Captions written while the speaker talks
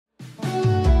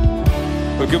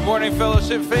Well, good morning,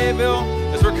 Fellowship Fayetteville.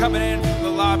 As we're coming in from the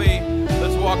lobby,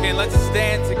 let's walk in. Let's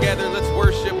stand together. Let's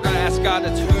worship. We're going to ask God to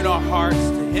tune our hearts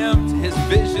to Him, to His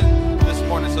vision this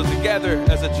morning. So together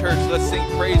as a church, let's sing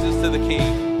praises to the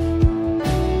King.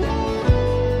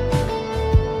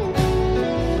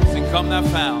 Sing, Come Thou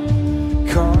Fount.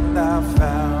 Come Thou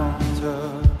Fount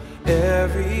of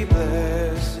every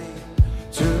blessing,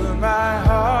 tune my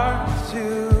heart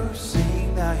to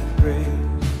sing Thy praise.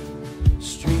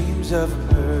 Streams of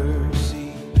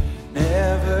mercy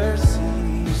never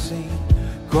ceasing,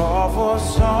 call for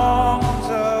songs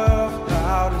of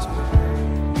loudest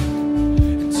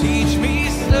praise. Teach me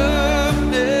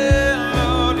some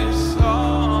melodious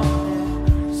song,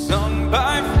 sung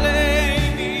by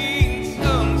flaming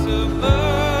tongues of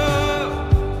love.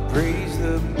 Praise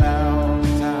the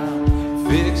mountain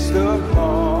fixed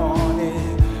upon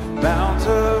it, mount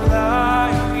of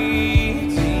Thy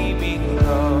redeeming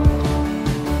love.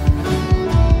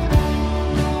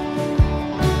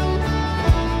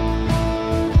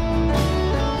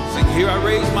 Here I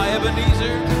raise my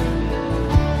Ebenezer.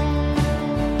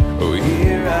 Oh,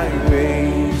 here I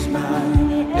raise my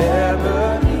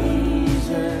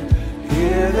Ebenezer.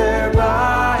 Hither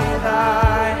by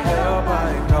Thy help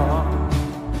I come,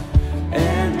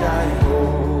 and I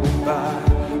hope by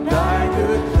Thy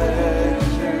good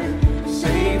pleasure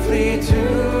safely to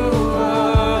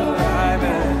arrive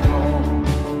at home.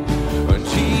 When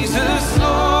Jesus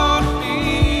sought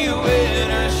me when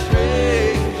a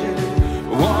stranger,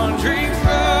 wandering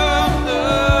from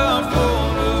the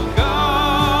fold of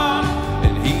God,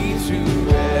 and He to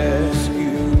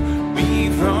rescue me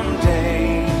from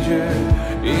danger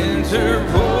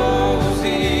interposed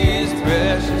His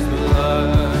precious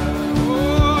blood.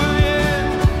 Oh yeah.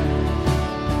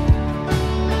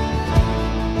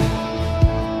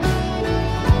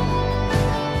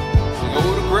 Sing,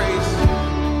 oh to grace,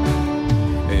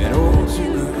 and oh to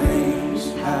grace,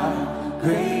 how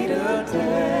great a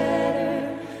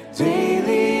debtor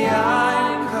daily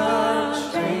I'm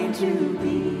constrained to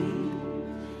be,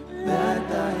 that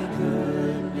Thy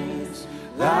goodness,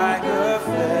 like a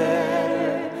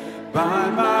fetter,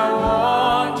 bind my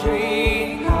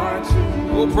wandering heart to.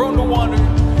 Oh, prone to wander,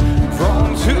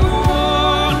 prone to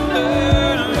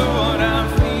wander, Lord, I'm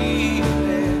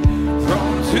feeling,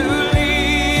 prone to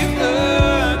leave the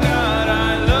God I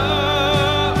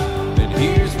love. And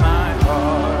here's my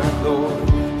heart, Lord,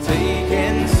 take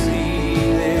and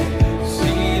seal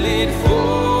it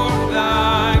for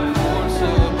Thy course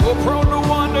of. Oh, prone to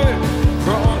wander,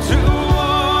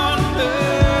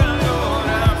 Lord,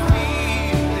 I'm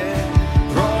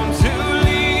feeling, prone to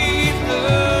leave the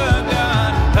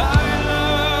God I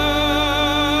love.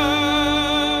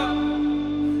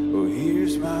 Oh,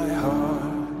 here's my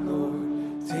heart,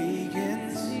 Lord, take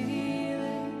and seal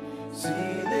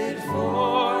it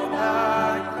for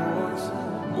Thy course.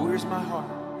 Oh, here's my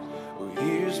heart. Oh,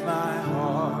 here's my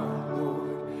heart,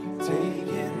 Lord,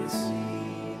 take and seal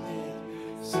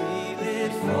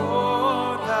it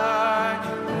for Thy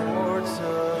courts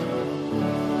of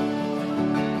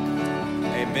love.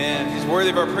 Amen. He's worthy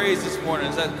of our praise this morning.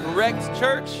 Is that correct,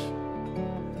 church?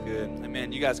 Good.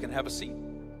 Amen. You guys can have a seat.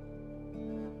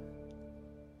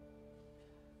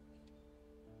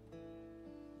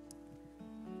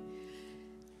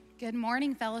 Good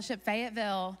morning, Fellowship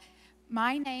Fayetteville.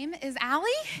 My name is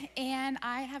Allie, and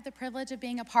I have the privilege of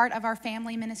being a part of our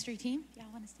family ministry team. Y'all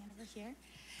want to stand over here?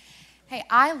 Hey,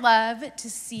 I love to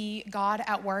see God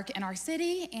at work in our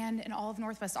city and in all of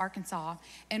Northwest Arkansas.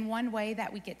 And one way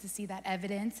that we get to see that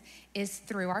evidence is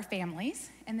through our families.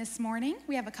 And this morning,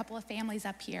 we have a couple of families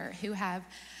up here who have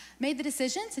made the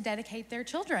decision to dedicate their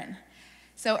children.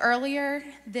 So earlier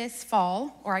this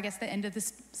fall, or I guess the end of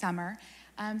this summer,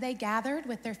 they gathered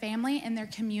with their family and their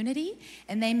community,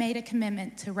 and they made a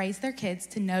commitment to raise their kids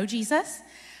to know Jesus,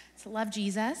 to love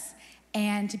Jesus,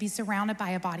 and to be surrounded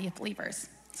by a body of believers.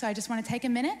 So I just want to take a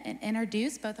minute and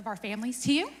introduce both of our families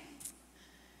to you.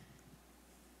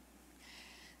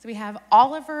 So we have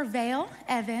Oliver Vale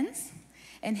Evans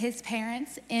and his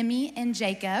parents, Emmy and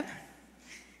Jacob.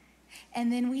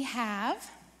 And then we have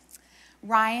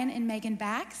Ryan and Megan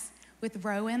Bax with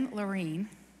Rowan Lorene.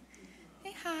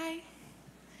 Hey, hi.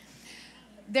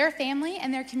 Their family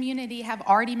and their community have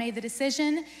already made the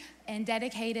decision and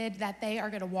dedicated that they are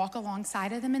going to walk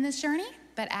alongside of them in this journey.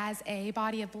 But as a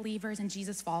body of believers and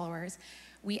Jesus followers,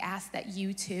 we ask that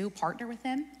you too partner with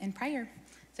them in prayer.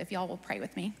 So if y'all will pray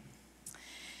with me.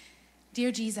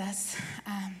 Dear Jesus,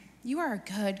 you are a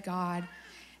good God.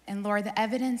 And Lord, the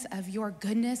evidence of your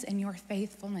goodness and your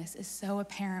faithfulness is so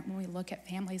apparent when we look at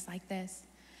families like this.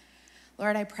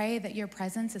 Lord, I pray that your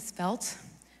presence is felt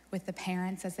with the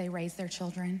parents as they raise their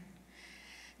children.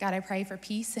 God, I pray for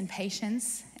peace and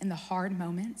patience in the hard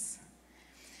moments.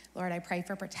 Lord, I pray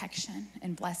for protection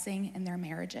and blessing in their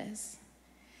marriages.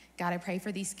 God, I pray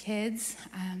for these kids,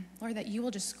 Lord, that you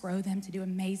will just grow them to do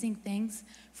amazing things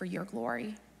for your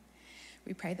glory.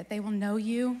 We pray that they will know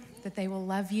you, that they will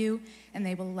love you, and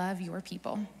they will love your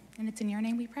people. And it's in your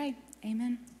name we pray.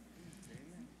 Amen.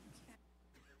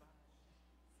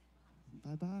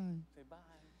 Bye-bye. Say bye.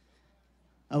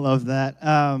 I love that.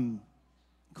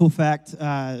 Cool fact,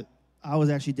 I was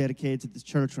actually dedicated to this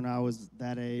church when I was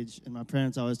that age, and my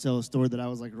parents always tell a story that I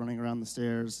was like running around the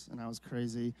stairs, and I was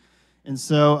crazy. And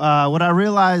so what I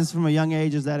realized from a young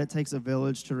age is that it takes a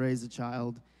village to raise a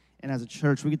child. And as a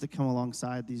church, we get to come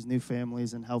alongside these new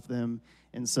families and help them.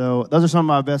 And so those are some of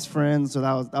my best friends, so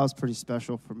that was pretty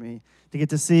special for me to get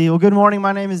to see. Well, good morning.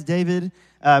 My name is David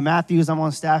Matthews. I'm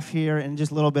on staff here. In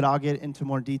just a little bit, I'll get into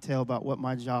more detail about what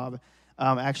my job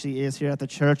actually is here at the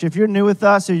church. If you're new with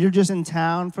us or you're just in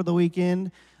town for the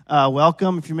weekend,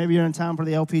 welcome. If you're in town for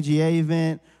the LPGA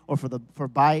event or for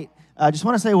Bite, I just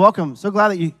want to say welcome. So glad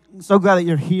that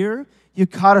you're here. You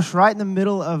caught us right in the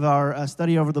middle of our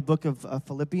study over the book of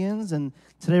Philippians, and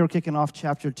today we're kicking off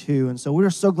chapter 2. And so we're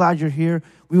so glad you're here.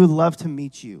 We would love to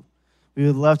meet you. We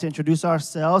would love to introduce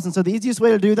ourselves. And so the easiest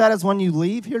way to do that is when you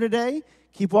leave here today,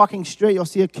 keep walking straight. You'll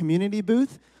see a community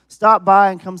booth. Stop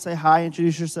by and come say hi,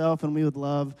 introduce yourself, and we would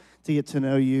love to get to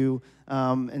know you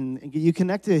and get you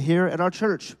connected here at our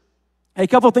church. Hey, a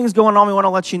couple of things going on we want to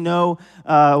let you know,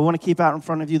 we want to keep out in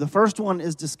front of you. The first one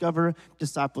is Discover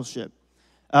Discipleship.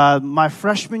 My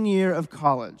freshman year of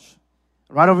college,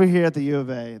 right over here at the U of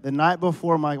A, the night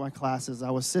before my classes,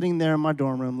 I was sitting there in my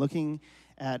dorm room looking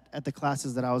at the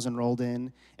classes that I was enrolled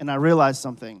in, and I realized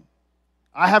something.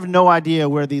 I have no idea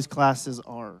where these classes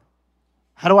are.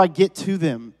 How do I get to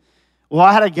them? Well,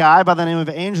 I had a guy by the name of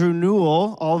Andrew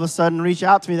Newell all of a sudden reach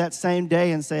out to me that same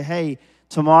day and say, hey,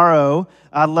 tomorrow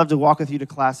I'd love to walk with you to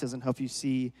classes and help you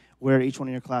see where each one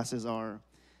of your classes are.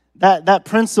 That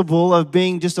principle of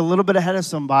being just a little bit ahead of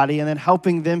somebody and then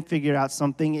helping them figure out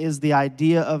something is the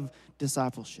idea of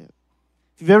discipleship.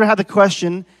 If you've ever had the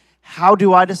question, how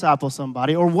do I disciple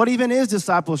somebody? Or what even is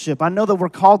discipleship? I know that we're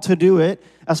called to do it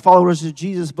as followers of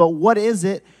Jesus, but what is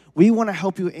it? We want to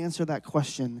help you answer that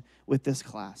question with this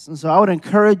class. And so I would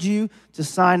encourage you to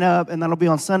sign up, and that'll be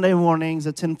on Sunday mornings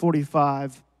at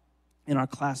 10:45 in our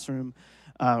classroom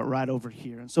right over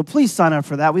here. And so please sign up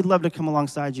for that. We'd love to come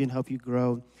alongside you and help you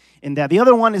grow in that. The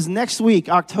other one is next week,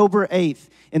 October 8th,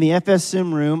 in the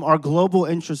FSM room, our Global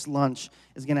Interest Lunch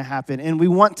is going to happen. And we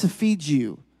want to feed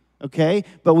you, okay?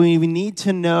 But we need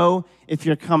to know if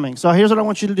you're coming. So here's what I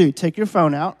want you to do. Take your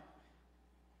phone out.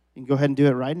 You can go ahead and do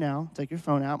it right now. Take your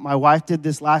phone out. My wife did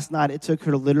this last night. It took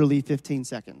her literally 15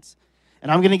 seconds.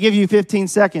 And I'm going to give you 15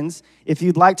 seconds if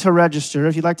you'd like to register,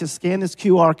 if you'd like to scan this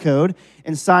QR code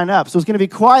and sign up. So it's going to be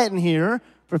quiet in here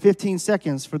for 15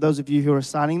 seconds for those of you who are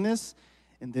signing this,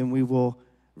 and then we will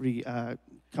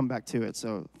come back to it.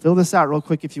 So fill this out real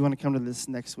quick if you want to come to this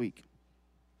next week.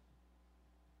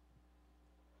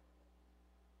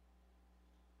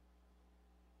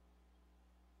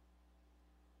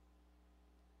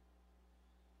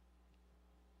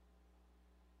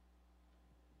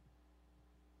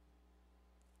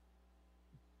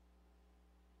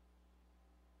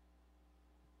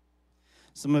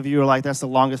 Some of you are like, that's the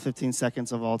longest 15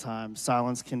 seconds of all time.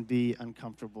 Silence can be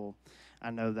uncomfortable. I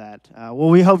know that. Well,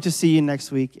 we hope to see you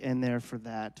next week in there for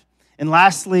that. And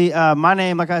lastly, my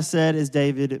name, like I said, is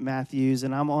David Matthews,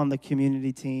 and I'm on the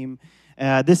community team.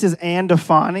 This is Ann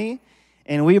Defani,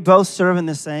 and we both serve in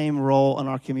the same role on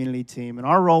our community team. And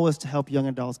our role is to help young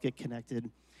adults get connected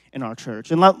in our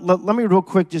church. And let me real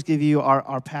quick just give you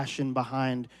our passion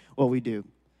behind what we do.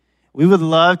 We would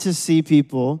love to see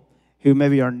people who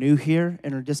maybe are new here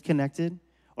and are disconnected,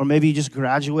 or maybe you just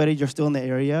graduated, you're still in the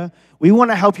area. We want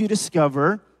to help you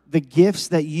discover the gifts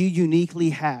that you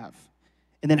uniquely have,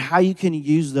 and then how you can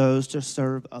use those to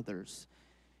serve others.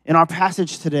 In our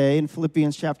passage today, in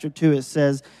Philippians chapter 2, it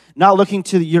says, not looking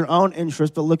to your own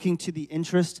interest, but looking to the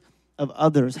interest of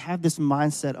others. Have this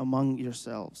mindset among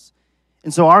yourselves.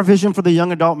 And so our vision for the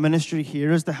young adult ministry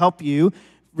here is to help you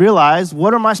realize,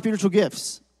 what are my spiritual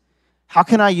gifts? How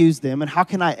can I use them, and how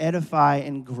can I edify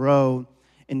and grow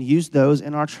and use those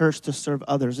in our church to serve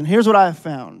others? And here's what I have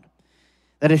found,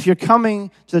 that if you're coming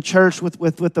to the church with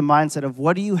the mindset of,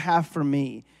 what do you have for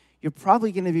me? You're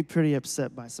probably going to be pretty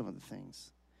upset by some of the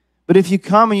things. But if you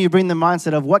come and you bring the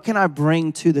mindset of, what can I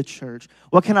bring to the church?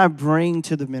 What can I bring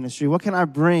to the ministry? What can I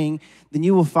bring? Then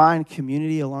you will find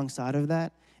community alongside of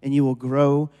that, and you will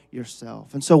grow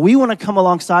yourself. And so we want to come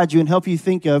alongside you and help you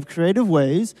think of creative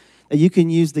ways that you can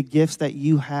use the gifts that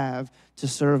you have to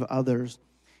serve others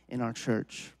in our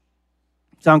church.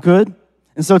 Sound good?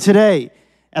 And so today,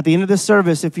 at the end of this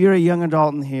service, if you're a young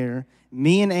adult in here,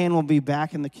 me and Ann will be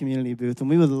back in the community booth, and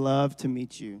we would love to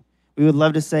meet you. We would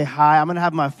love to say hi. I'm going to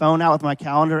have my phone out with my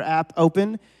calendar app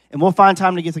open, and we'll find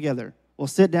time to get together. We'll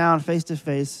sit down face to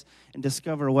face and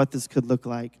discover what this could look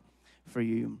like for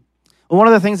you. Well, one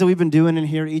of the things that we've been doing in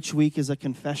here each week is a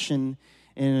confession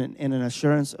and an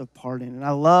assurance of pardon. And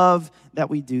I love that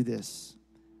we do this.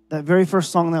 That very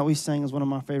first song that we sang is one of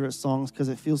my favorite songs because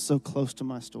it feels so close to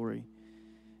my story.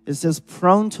 It says,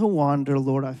 prone to wander,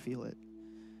 Lord, I feel it.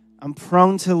 I'm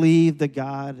prone to leave the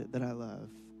God that I love.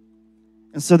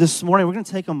 And so this morning, we're going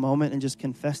to take a moment and just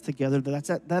confess together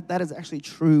that is actually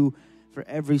true for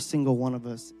every single one of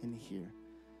us in here.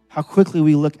 How quickly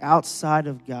we look outside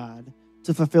of God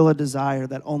to fulfill a desire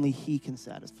that only He can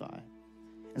satisfy.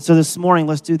 And so this morning,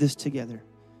 let's do this together.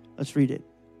 Let's read it.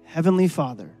 Heavenly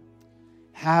Father,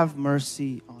 have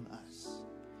mercy on us.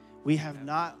 We have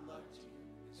not loved you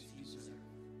as you deserve.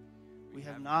 We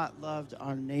have not loved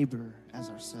our neighbor as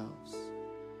ourselves.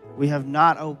 We have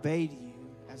not obeyed you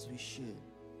as we should.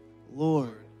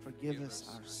 Lord, forgive us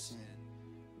our sin.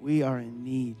 We are in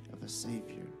need of a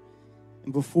Savior.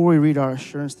 And before we read our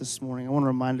assurance this morning, I want to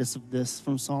remind us of this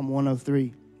from Psalm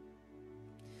 103.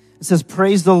 It says,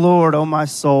 praise the Lord, O my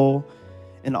soul,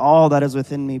 and all that is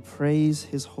within me. Praise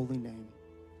His holy name.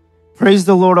 Praise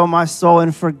the Lord, O my soul,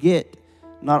 and forget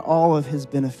not all of His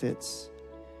benefits,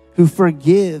 who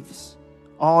forgives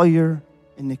all your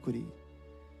iniquity,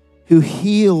 who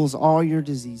heals all your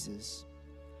diseases,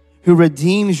 who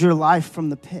redeems your life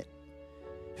from the pit,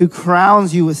 who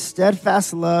crowns you with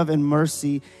steadfast love and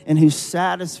mercy, and who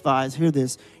satisfies, hear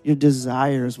this, your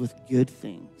desires with good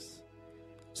things,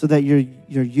 so that your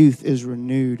youth is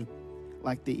renewed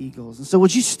like the eagles. And so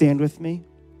would you stand with me?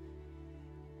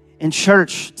 In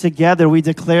church, together, we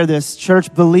declare this.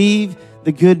 Church, believe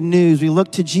the good news. We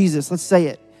look to Jesus. Let's say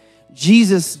it.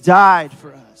 Jesus died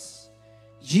for us.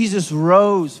 Jesus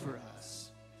rose for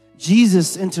us.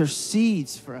 Jesus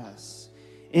intercedes for us.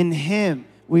 In Him,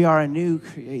 we are a new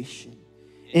creation.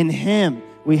 In Him,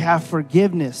 we have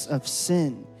forgiveness of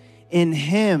sin. In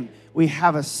Him, we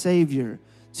have a Savior.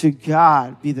 To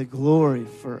God be the glory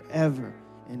forever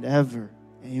and ever.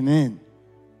 Amen.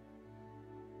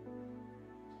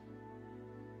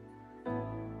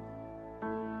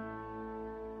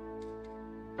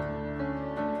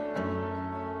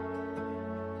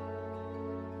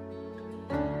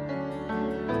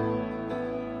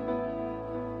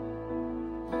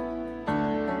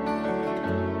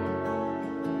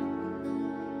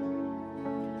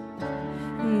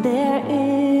 There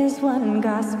is one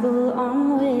gospel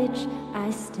on which I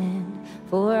stand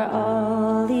for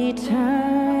all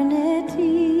eternity.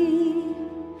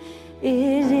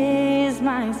 It is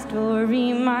my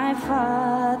story, my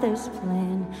Father's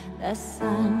plan. The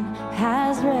Son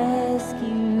has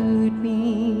rescued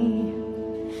me.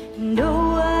 And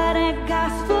oh, what a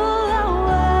gospel, oh,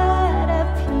 what a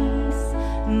peace,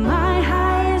 my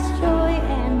highest joy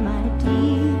and my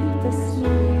deepest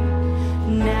need.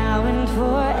 Now and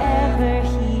forever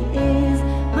He is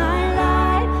my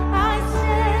light. I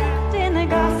stand in the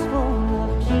gospel of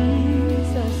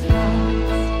Jesus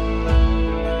Christ.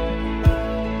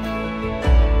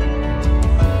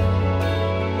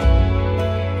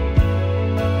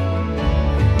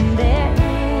 There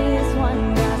is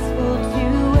one gospel to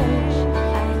which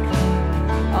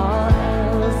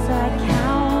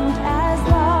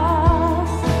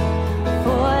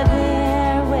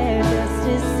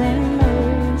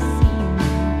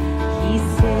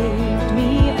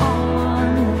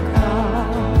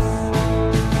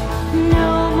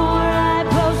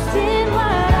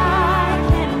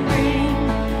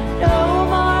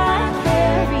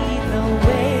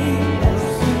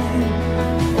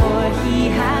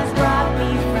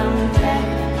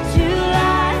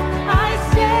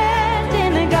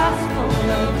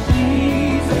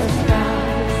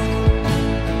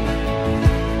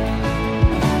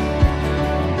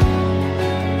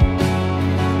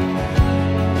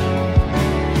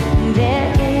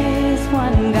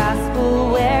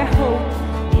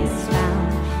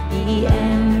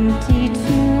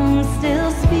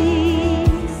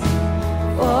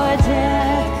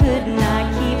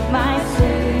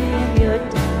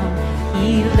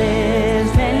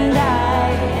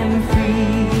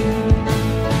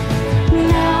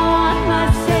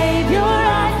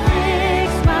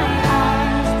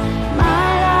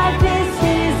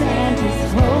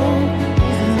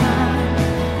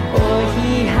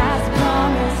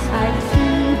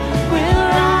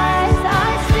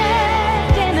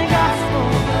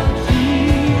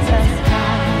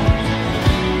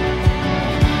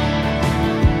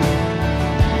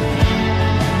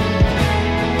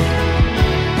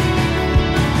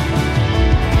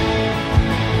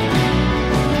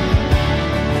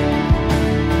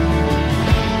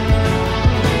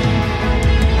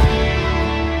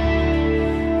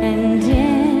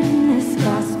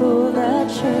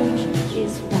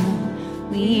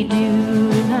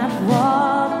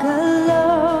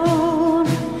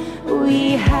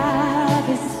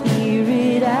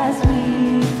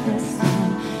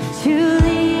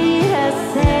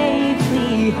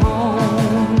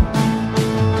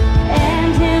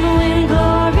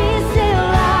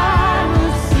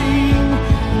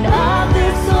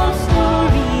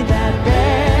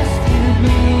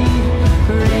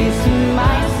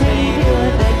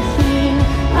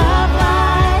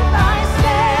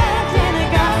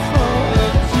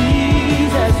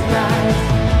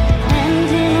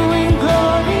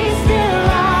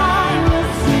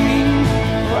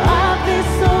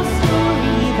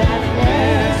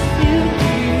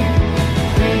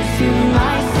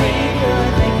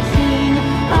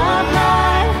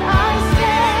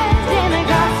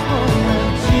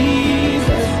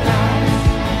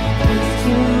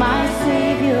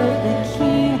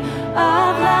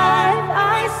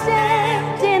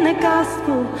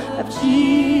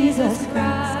Jesus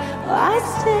Christ. Oh, I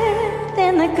stand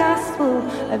in the gospel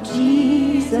of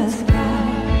Jesus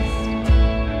Christ.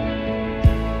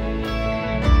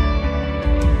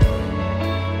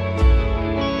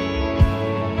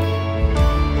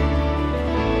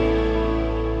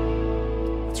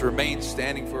 Let's remain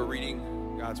standing for a reading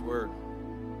of God's word.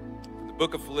 From the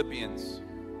book of Philippians.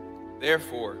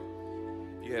 Therefore,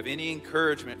 if you have any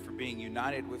encouragement for being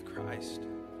united with Christ,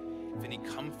 if any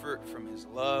comfort from his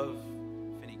love,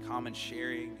 if any common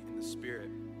sharing in the Spirit,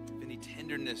 if any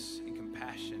tenderness and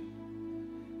compassion,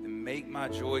 then make my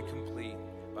joy complete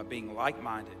by being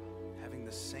like-minded, having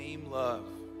the same love,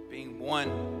 being one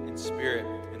in spirit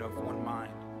and of one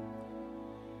mind.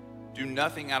 Do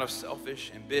nothing out of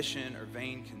selfish ambition or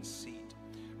vain conceit.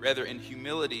 Rather, in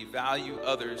humility, value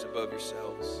others above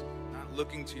yourselves, not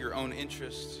looking to your own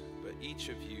interests, but each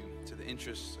of you to the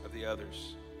interests of the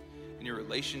others. In your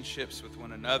relationships with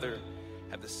one another,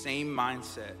 have the same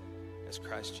mindset as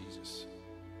Christ Jesus,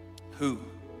 who,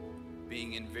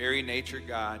 being in very nature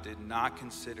God, did not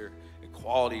consider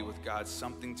equality with God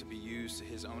something to be used to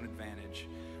his own advantage.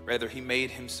 Rather, he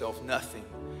made himself nothing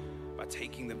by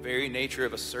taking the very nature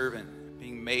of a servant,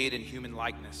 being made in human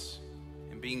likeness,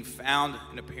 and being found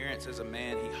in appearance as a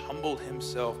man, he humbled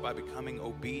himself by becoming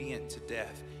obedient to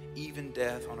death, even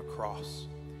death on a cross.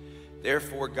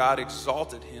 Therefore, God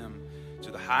exalted him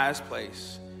to the highest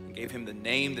place and gave him the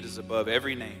name that is above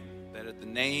every name, that at the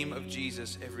name of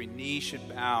Jesus every knee should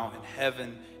bow in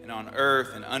heaven and on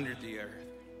earth and under the earth,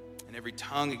 and every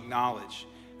tongue acknowledge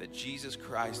that Jesus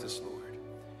Christ is Lord,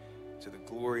 to the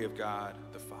glory of God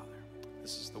the Father.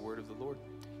 This is the word of the Lord.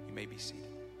 You may be seated.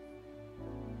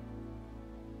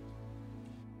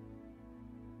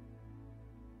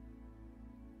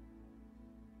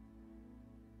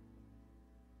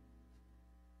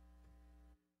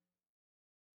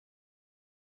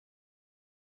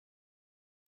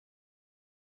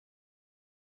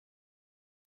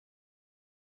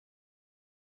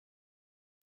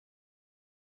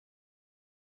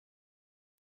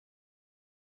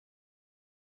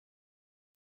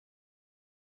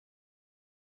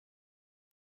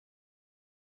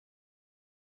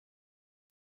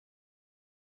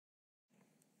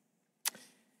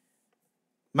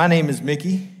 My name is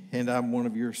Mickey, and I'm one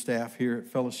of your staff here at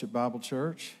Fellowship Bible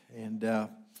Church. And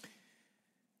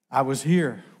I was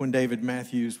here when David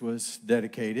Matthews was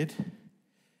dedicated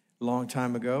a long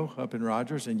time ago up in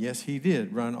Rogers, and yes, he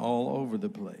did run all over the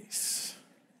place.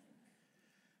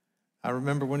 I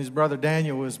remember when his brother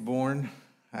Daniel was born,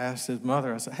 I asked his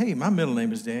mother, I said, hey, my middle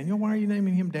name is Daniel. Why are you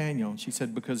naming him Daniel? And she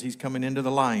said, because he's coming into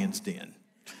the lion's den.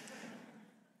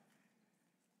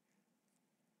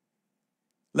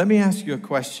 Let me ask you a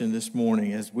question this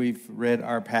morning as we've read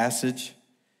our passage.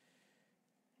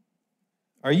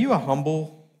 Are you a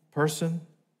humble person?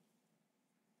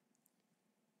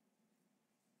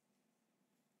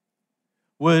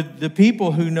 Would the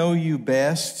people who know you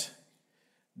best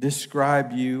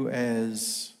describe you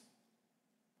as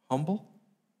humble?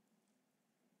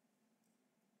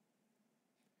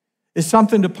 It's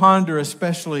something to ponder,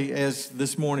 especially as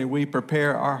this morning we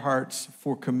prepare our hearts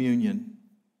for communion.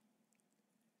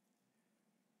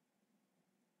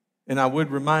 And I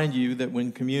would remind you that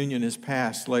when communion is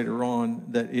passed later on,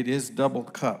 that it is double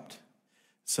cupped.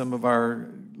 Some of our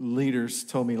leaders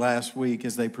told me last week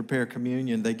as they prepare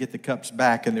communion, they get the cups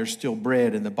back and there's still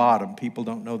bread in the bottom. People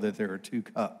don't know that there are two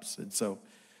cups. And so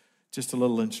just a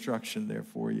little instruction there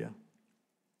for you.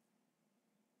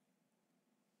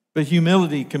 But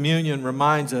humility, communion,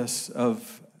 reminds us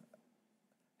of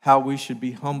how we should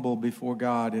be humble before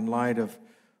God in light of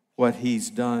what he's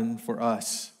done for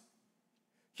us.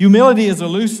 Humility is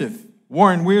elusive.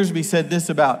 Warren Wiersbe said this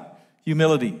about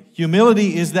humility.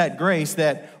 Humility is that grace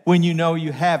that when you know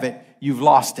you have it, you've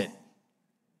lost it.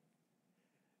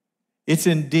 It's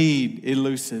indeed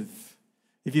elusive.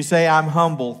 If you say, I'm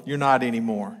humble, you're not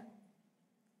anymore.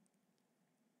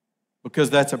 Because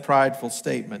that's a prideful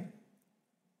statement.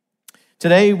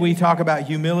 Today we talk about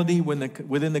humility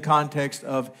within the context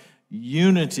of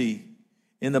unity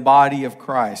in the body of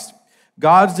Christ.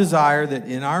 God's desire that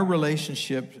in our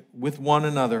relationship with one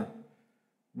another,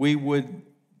 we would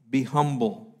be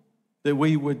humble, that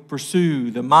we would pursue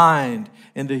the mind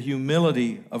and the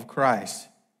humility of Christ,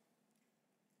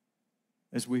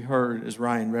 as we heard as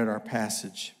Ryan read our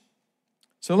passage.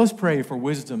 So let's pray for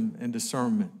wisdom and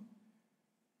discernment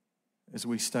as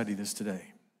we study this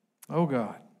today. Oh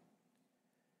God,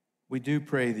 we do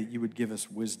pray that you would give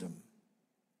us wisdom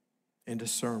and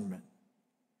discernment.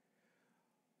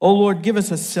 Oh Lord, give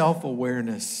us a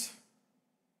self-awareness.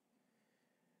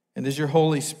 And as your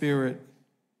Holy Spirit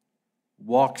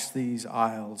walks these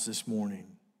aisles this morning,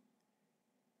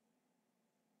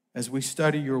 as we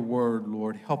study your word,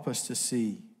 Lord, help us to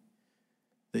see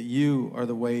that you are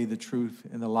the way, the truth,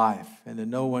 and the life, and that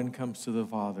no one comes to the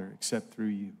Father except through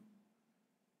you.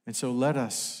 And so let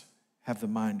us have the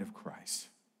mind of Christ.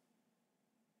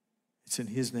 It's in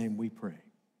his name we pray.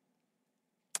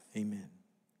 Amen.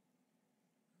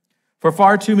 For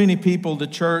far too many people, the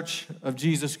Church of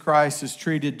Jesus Christ is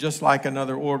treated just like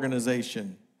another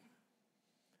organization.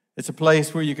 It's a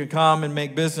place where you can come and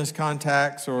make business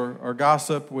contacts or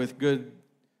gossip with good,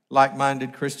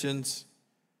 like-minded Christians,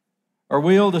 or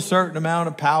wield a certain amount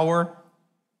of power.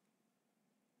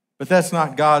 But that's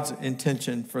not God's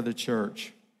intention for the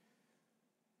church.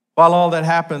 While all that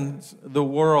happens, the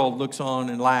world looks on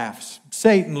and laughs.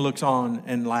 Satan looks on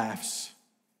and laughs.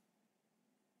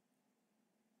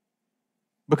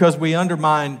 Because we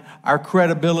undermine our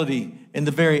credibility in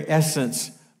the very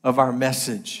essence of our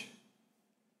message.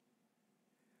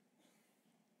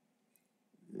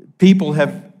 People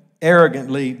have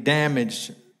arrogantly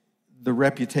damaged the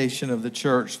reputation of the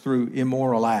church through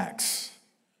immoral acts.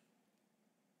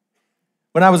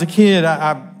 When I was a kid,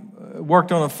 I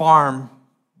worked on a farm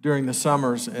during the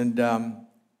summers, and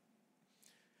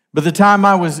by the time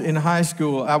I was in high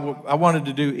school, I wanted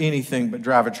to do anything but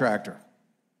drive a tractor.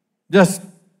 Just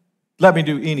let me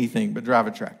do anything but drive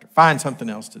a tractor. Find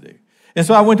something else to do. And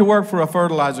so I went to work for a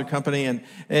fertilizer company,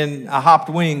 and I hopped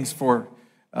wings for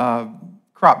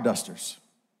crop dusters.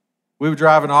 We would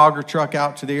drive an auger truck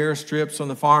out to the airstrips on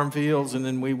the farm fields, and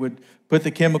then we would put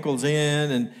the chemicals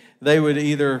in, and they would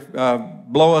either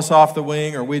blow us off the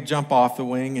wing or we'd jump off the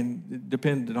wing, and it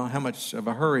depended on how much of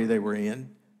a hurry they were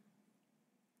in.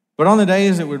 But on the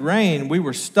days it would rain, we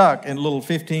were stuck in a little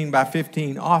 15 by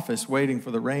 15 office waiting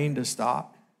for the rain to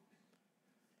stop.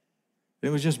 It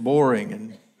was just boring,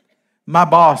 and my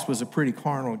boss was a pretty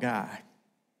carnal guy.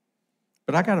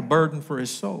 But I got a burden for his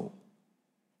soul.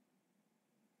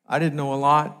 I didn't know a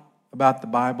lot about the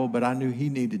Bible, but I knew he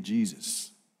needed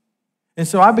Jesus. And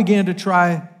so I began to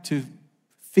try to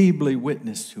feebly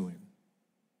witness to him.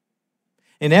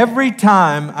 And every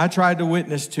time I tried to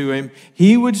witness to him,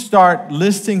 he would start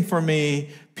listing for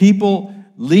me people,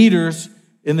 leaders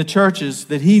in the churches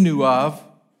that he knew of,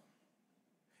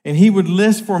 and he would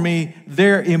list for me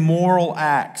their immoral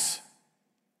acts.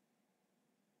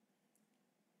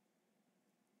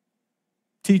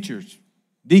 Teachers,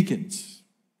 deacons,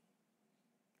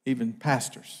 even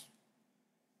pastors.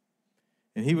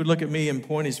 And he would look at me and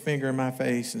point his finger in my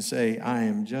face and say, I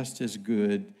am just as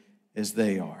good as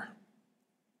they are.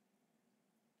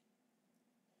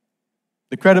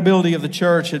 The credibility of the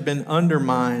church had been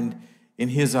undermined in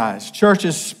his eyes.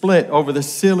 Churches split over the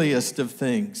silliest of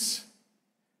things.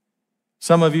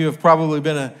 Some of you have probably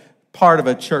been a part of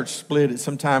a church split at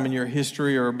some time in your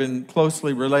history or been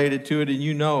closely related to it, and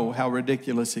you know how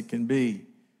ridiculous it can be.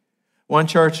 One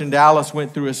church in Dallas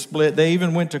went through a split. They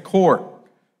even went to court.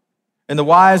 And the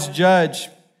wise judge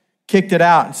kicked it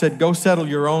out and said, go settle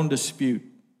your own dispute.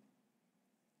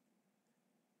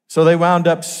 So they wound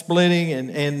up splitting,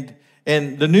 and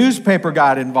the newspaper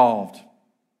got involved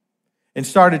and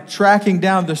started tracking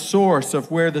down the source of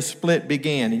where the split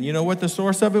began. And you know what the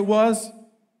source of it was?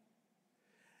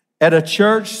 At a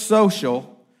church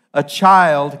social, a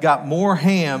child got more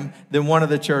ham than one of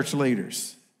the church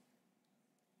leaders.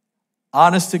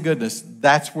 Honest to goodness,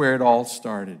 that's where it all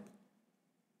started.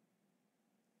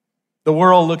 The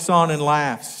world looks on and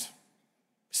laughs.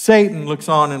 Satan looks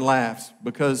on and laughs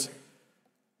because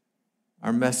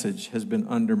our message has been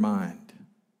undermined.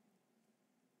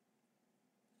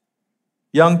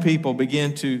 Young people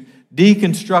begin to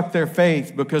deconstruct their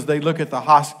faith because they look at the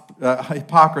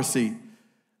hypocrisy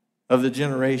of the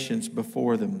generations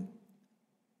before them.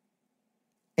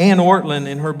 Ann Ortlund,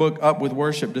 in her book Up With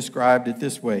Worship, described it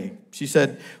this way. She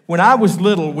said, when I was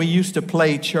little, we used to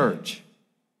play church.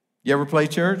 You ever play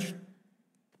church?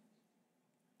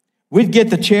 We'd get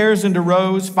the chairs into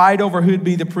rows, fight over who'd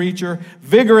be the preacher,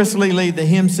 vigorously lead the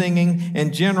hymn singing,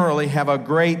 and generally have a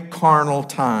great carnal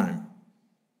time.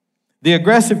 The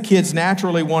aggressive kids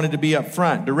naturally wanted to be up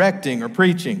front, directing or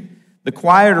preaching. The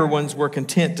quieter ones were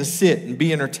content to sit and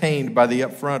be entertained by the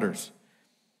up-fronters.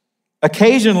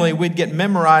 Occasionally, we'd get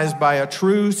memorized by a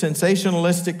true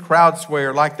sensationalistic crowd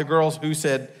swear like the girls who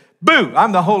said, "Boo,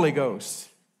 I'm the Holy Ghost."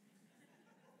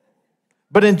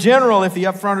 But in general, if the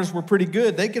up-fronters were pretty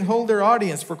good, they could hold their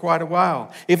audience for quite a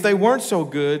while. If they weren't so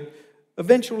good,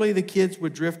 eventually the kids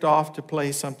would drift off to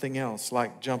play something else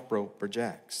like jump rope or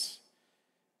jacks.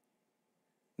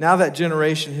 Now that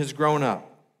generation has grown up,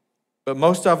 but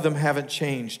most of them haven't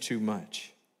changed too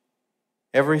much.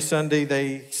 Every Sunday,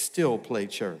 they still play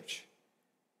church.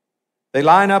 They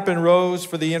line up in rows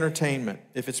for the entertainment.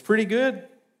 If it's pretty good,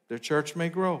 their church may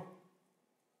grow.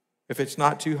 If it's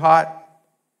not too hot,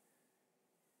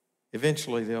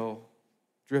 eventually they'll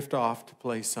drift off to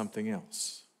play something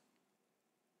else.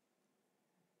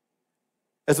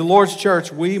 As the Lord's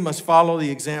church, we must follow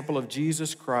the example of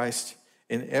Jesus Christ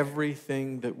in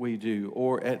everything that we do,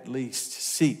 or at least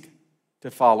seek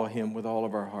to follow him with all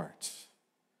of our hearts.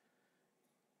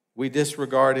 We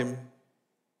disregard him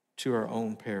to our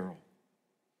own peril.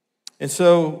 And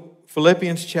so,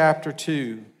 Philippians chapter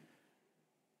 2,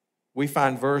 we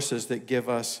find verses that give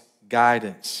us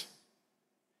guidance.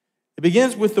 It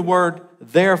begins with the word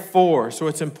therefore, so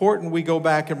it's important we go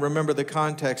back and remember the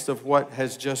context of what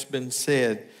has just been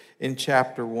said in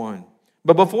chapter 1.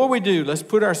 But before we do, let's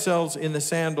put ourselves in the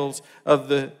sandals of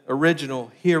the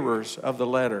original hearers of the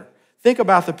letter. Think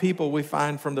about the people we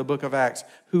find from the book of Acts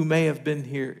who may have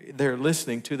been there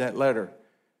listening to that letter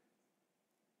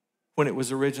when it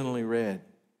was originally read.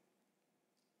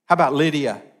 How about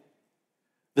Lydia,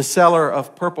 the seller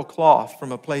of purple cloth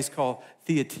from a place called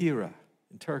Thyatira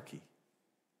in Turkey?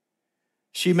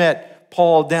 She met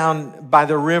Paul down by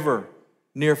the river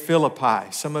near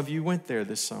Philippi. Some of you went there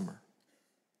this summer.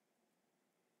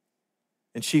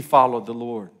 And she followed the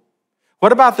Lord.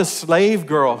 What about the slave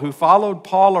girl who followed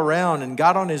Paul around and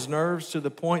got on his nerves to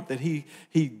the point that he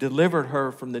delivered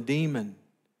her from the demon?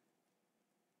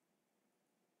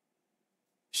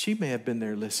 She may have been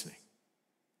there listening.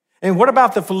 And what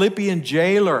about the Philippian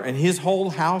jailer and his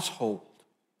whole household?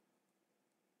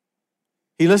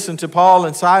 He listened to Paul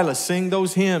and Silas sing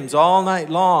those hymns all night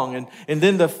long, and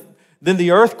then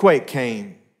the earthquake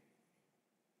came.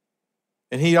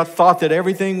 And he thought that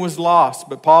everything was lost,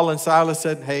 but Paul and Silas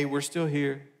said, hey, we're still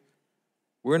here.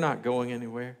 We're not going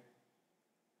anywhere.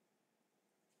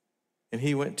 And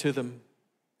he went to them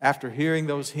after hearing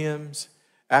those hymns,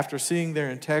 after seeing their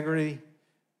integrity,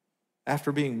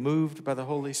 after being moved by the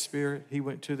Holy Spirit. He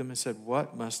went to them and said,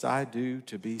 what must I do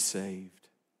to be saved?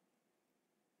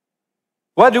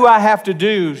 What do I have to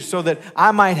do so that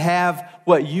I might have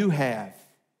what you have?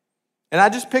 And I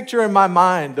just picture in my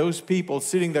mind those people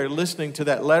sitting there listening to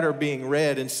that letter being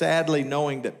read and sadly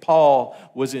knowing that Paul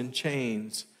was in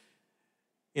chains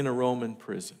in a Roman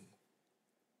prison.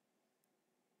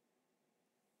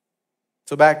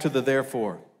 So back to the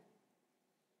therefore.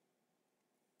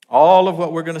 All of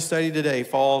what we're going to study today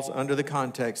falls under the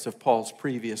context of Paul's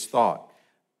previous thought.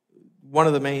 One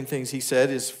of the main things he said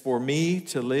is, for me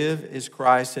to live is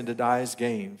Christ and to die is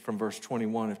gain, from verse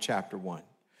 21 of chapter 1.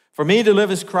 For me to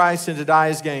live is Christ and to die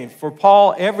is gain. For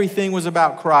Paul, everything was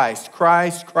about Christ.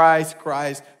 Christ, Christ,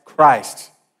 Christ, Christ.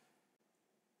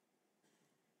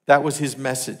 That was his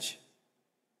message.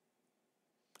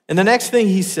 And the next thing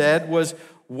he said was,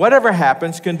 whatever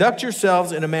happens, conduct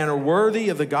yourselves in a manner worthy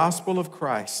of the gospel of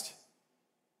Christ.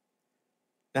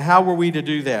 Now, how were we to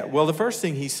do that? Well, the first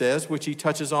thing he says, which he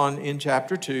touches on in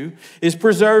chapter 2, is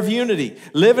preserve unity.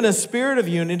 Live in a spirit of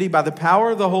unity by the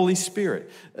power of the Holy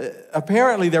Spirit.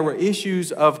 Apparently, there were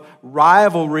issues of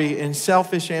rivalry and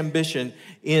selfish ambition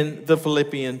in the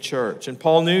Philippian church. And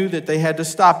Paul knew that they had to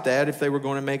stop that if they were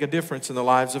going to make a difference in the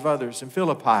lives of others in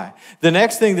Philippi. The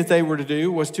next thing that they were to do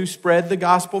was to spread the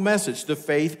gospel message, the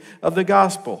faith of the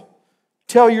gospel.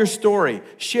 Tell your story.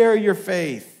 Share your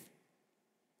faith.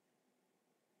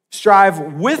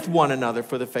 Strive with one another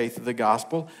for the faith of the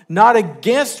gospel, not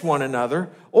against one another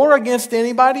or against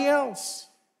anybody else.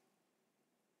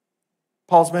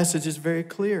 Paul's message is very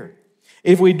clear.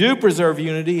 If we do preserve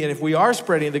unity and if we are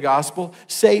spreading the gospel,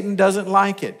 Satan doesn't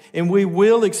like it, and we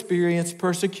will experience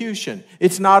persecution.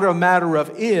 It's not a matter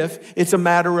of if, it's a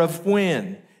matter of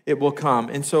when it will come.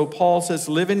 And so Paul says,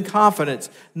 live in confidence,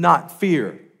 not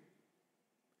fear.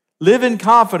 Live in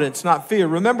confidence, not fear.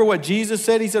 Remember what Jesus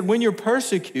said? He said, when you're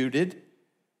persecuted,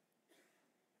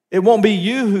 it won't be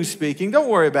you who's speaking. Don't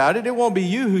worry about it. It won't be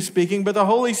you who's speaking, but the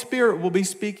Holy Spirit will be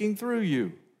speaking through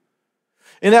you.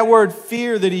 And that word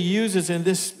fear that he uses in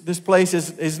this place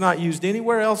is not used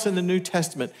anywhere else in the New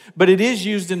Testament, but it is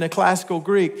used in the classical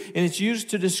Greek, and it's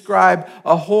used to describe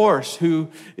a horse who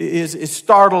is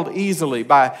startled easily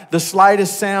by the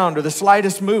slightest sound or the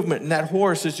slightest movement, and that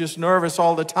horse is just nervous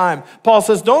all the time. Paul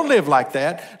says, don't live like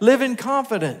that. Live in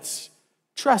confidence.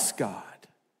 Trust God.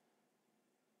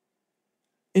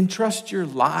 Entrust your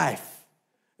life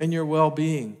and your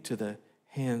well-being to the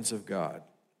hands of God.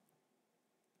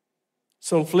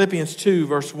 So Philippians 2,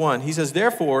 verse 1, he says,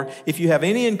 therefore, if you have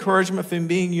any encouragement from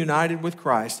being united with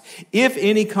Christ, if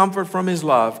any comfort from his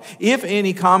love, if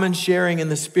any common sharing in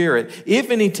the Spirit, if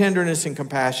any tenderness and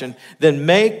compassion, then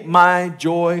make my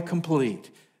joy complete.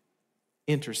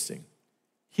 Interesting.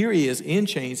 Here he is in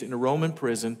chains in a Roman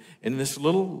prison. In this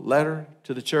little letter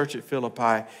to the church at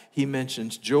Philippi, he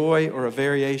mentions joy or a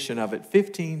variation of it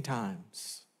 15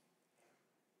 times.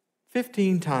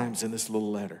 15 times in this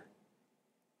little letter.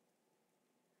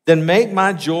 Then make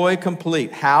my joy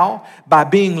complete. How? By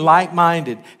being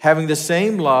like-minded, having the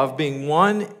same love, being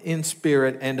one in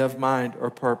spirit and of mind or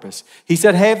purpose. He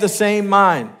said, have the same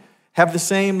mind, have the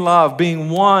same love, being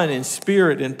one in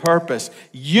spirit and purpose.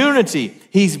 Unity.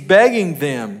 He's begging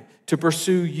them to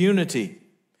pursue unity.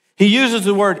 He uses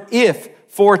the word if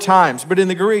 4 times, but in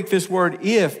the Greek, this word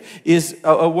if is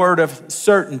a word of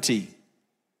certainty.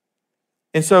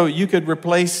 And so you could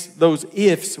replace those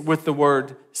ifs with the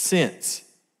word since.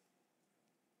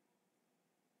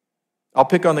 I'll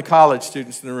pick on the college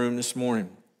students in the room this morning.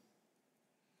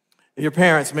 Your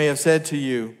parents may have said to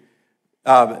you,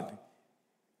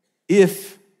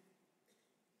 if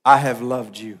I have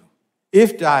loved you,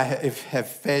 if I have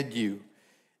fed you,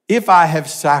 if I have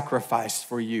sacrificed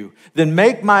for you, then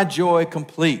make my joy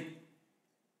complete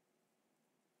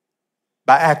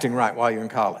by acting right while you're in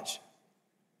college.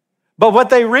 But what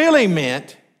they really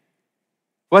meant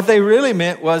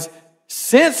was,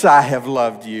 since I have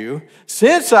loved you,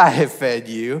 since I have fed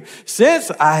you, since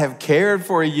I have cared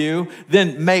for you,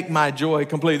 then make my joy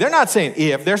complete. They're not saying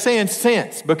if, they're saying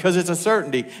since, because it's a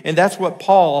certainty. And that's what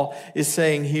Paul is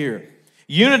saying here.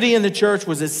 Unity in the church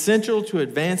was essential to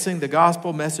advancing the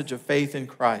gospel message of faith in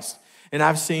Christ. And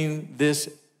I've seen this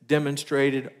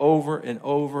demonstrated over and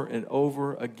over and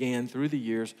over again through the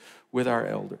years with our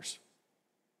elders.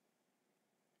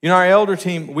 You know, our elder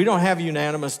team, we don't have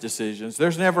unanimous decisions.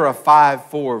 There's never a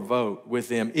 5-4 vote with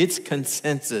them. It's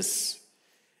consensus.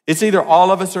 It's either all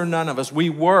of us or none of us.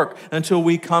 We work until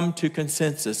we come to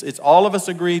consensus. It's all of us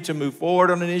agree to move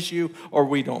forward on an issue or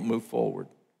we don't move forward.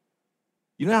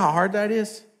 You know how hard that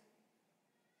is?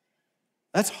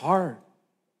 That's hard.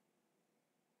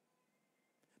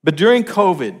 But during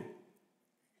COVID,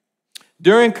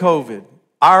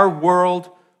 our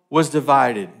world was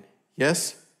divided.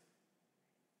 Yes?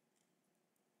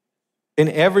 In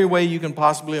every way you can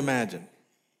possibly imagine.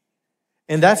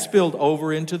 And that spilled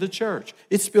over into the church.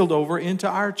 It spilled over into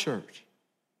our church.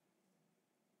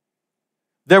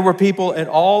 There were people at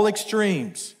all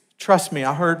extremes. Trust me,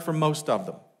 I heard from most of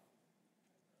them.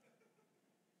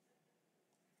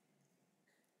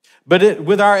 But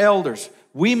with our elders,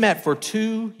 we met for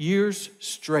 2 years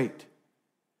straight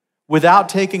without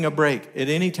taking a break at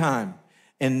any time.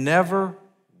 And never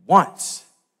once,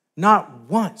 not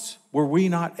once, were we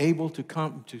not able to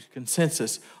come to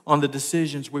consensus on the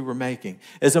decisions we were making.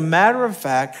 As a matter of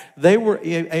fact, they were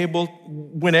able,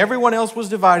 when everyone else was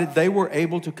divided, they were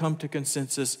able to come to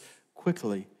consensus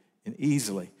quickly and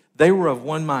easily. They were of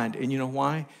one mind. And you know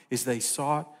why? Is they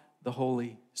sought the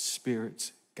Holy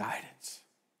Spirit's guidance.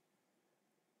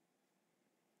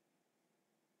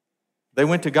 They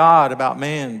went to God about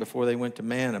man before they went to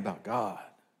man about God.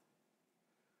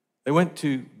 They went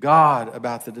to God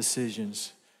about the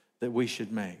decisions that we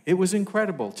should make. It was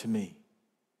incredible to me.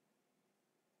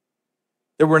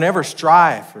 There were never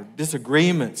strife or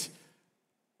disagreements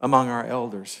among our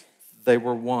elders. They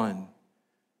were one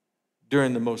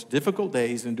during the most difficult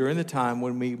days and during the time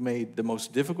when we made the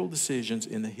most difficult decisions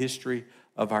in the history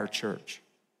of our church.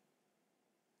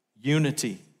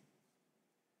 Unity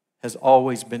has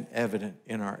always been evident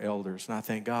in our elders, and I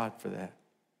thank God for that.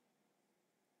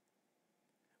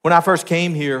 When I first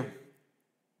came here,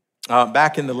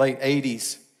 back in the late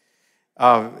 80s,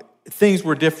 things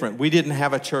were different. We didn't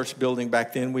have a church building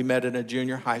back then. We met in a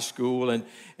junior high school,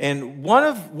 and one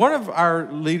of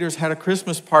our leaders had a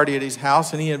Christmas party at his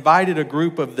house, and he invited a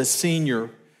group of the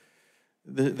senior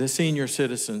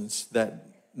citizens that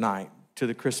night to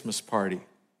the Christmas party.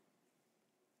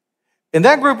 And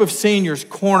that group of seniors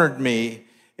cornered me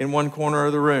in one corner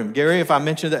of the room. Gary, if I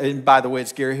mentioned that, and by the way,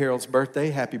 it's Gary Harrell's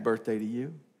birthday. Happy birthday to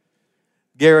you.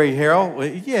 Gary Harrell, well,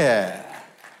 yeah.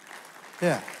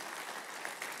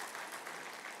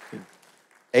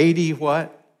 80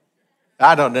 what?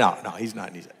 I don't know. No, he's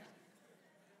not.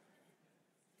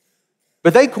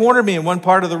 But they cornered me in one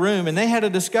part of the room, and they had a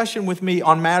discussion with me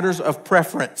on matters of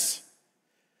preference.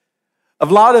 A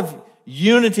lot of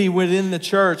unity within the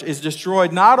church is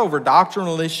destroyed not over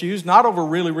doctrinal issues, not over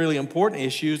really, really important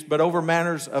issues, but over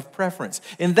matters of preference.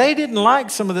 And they didn't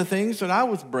like some of the things that I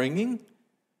was bringing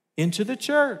into the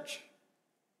church.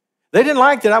 They didn't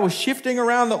like that I was shifting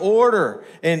around the order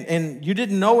and you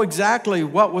didn't know exactly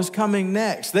what was coming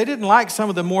next. They didn't like some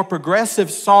of the more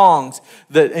progressive songs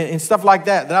and stuff like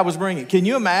that I was bringing. Can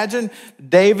you imagine,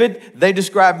 David, they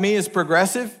described me as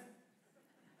progressive?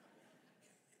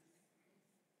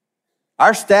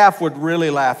 Our staff would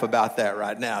really laugh about that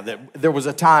right now, that there was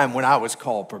a time when I was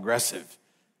called progressive.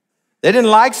 They didn't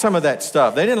like some of that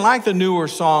stuff. They didn't like the newer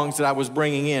songs that I was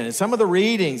bringing in, and some of the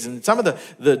readings and some of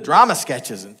the drama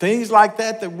sketches and things like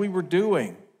that we were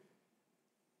doing.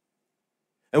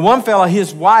 And one fella,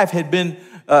 his wife had been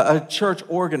a church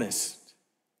organist,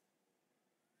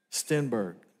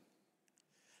 Stenberg.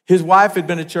 His wife had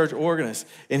been a church organist,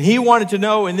 and he wanted to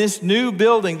know in this new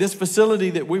building, this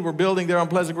facility that we were building there on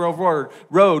Pleasant Grove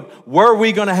Road, were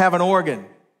we going to have an organ?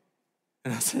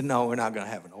 And I said, no, we're not going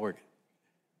to have an organ.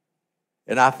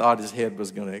 And I thought his head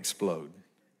was going to explode.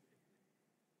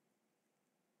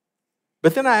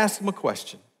 But then I asked him a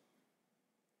question.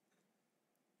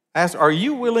 I asked, are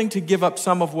you willing to give up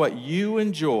some of what you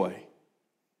enjoy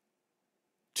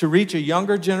to reach a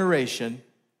younger generation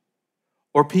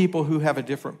or people who have a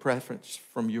different preference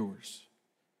from yours?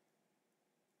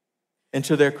 And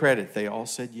to their credit, they all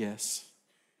said yes.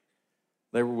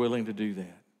 They were willing to do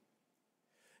that.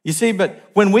 You see,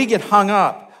 but when we get hung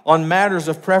up on matters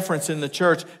of preference in the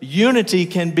church, unity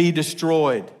can be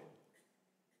destroyed.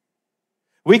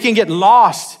 We can get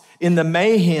lost in the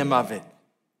mayhem of it.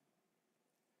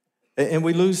 And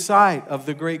we lose sight of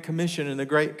the Great Commission and the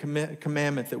Great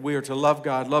Commandment that we are to love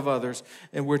God, love others,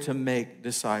 and we're to make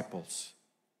disciples.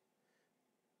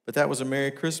 But that was a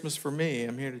Merry Christmas for me,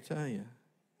 I'm here to tell you.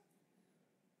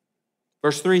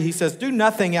 Verse 3, he says, do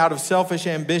nothing out of selfish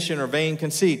ambition or vain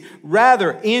conceit.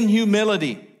 Rather, in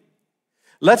humility.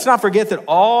 Let's not forget that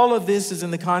all of this is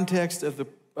in the context of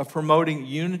promoting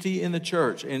unity in the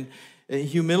church. And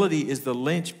humility is the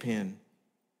linchpin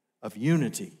of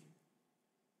unity.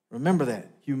 Remember that.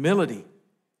 Humility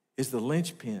is the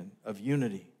linchpin of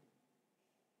unity.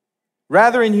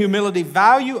 Rather, in humility,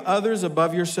 value others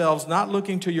above yourselves, not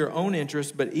looking to your own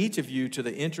interests, but each of you to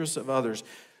the interests of others.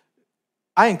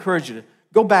 I encourage you to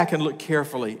go back and look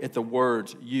carefully at the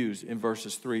words used in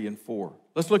verses 3 and 4.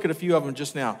 Let's look at a few of them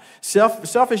just now.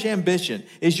 Selfish ambition.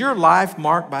 Is your life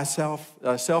marked by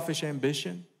selfish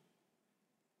ambition?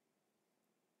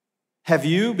 Have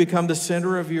you become the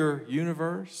center of your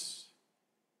universe?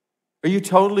 Are you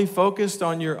totally focused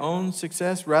on your own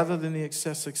success rather than the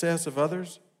success of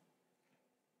others?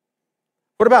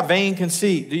 What about vain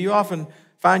conceit? Do you often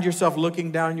find yourself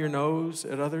looking down your nose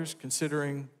at others,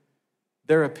 considering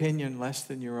their opinion less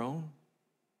than your own?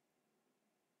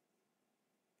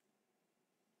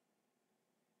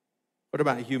 What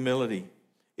about humility?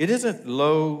 It isn't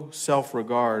low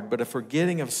self-regard, but a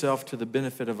forgetting of self to the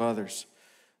benefit of others.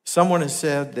 Someone has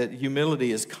said that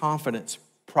humility is confidence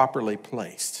properly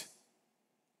placed.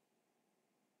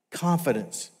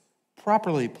 Confidence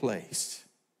properly placed.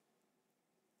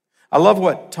 I love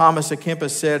what Thomas à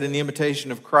Kempis said in The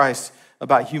Imitation of Christ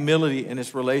about humility and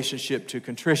its relationship to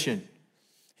contrition.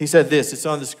 He said this, it's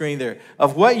on the screen there.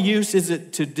 Of what use is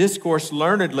it to discourse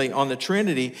learnedly on the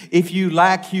Trinity if you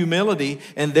lack humility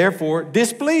and therefore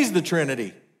displease the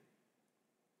Trinity?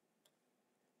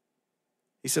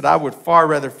 He said, I would far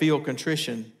rather feel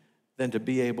contrition than to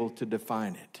be able to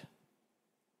define it.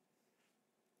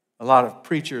 A lot of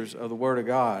preachers of the Word of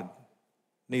God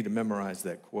need to memorize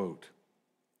that quote.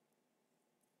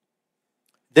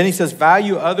 Then he says,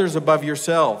 value others above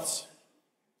yourselves.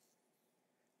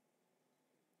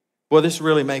 Well, this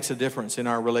really makes a difference in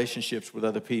our relationships with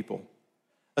other people,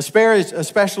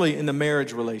 especially in the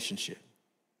marriage relationship.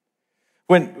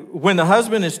 When the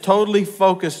husband is totally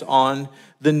focused on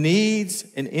the needs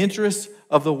and interests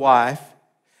of the wife,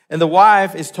 and the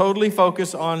wife is totally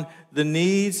focused on the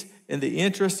needs and the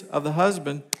interests of the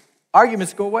husband,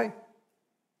 arguments go away.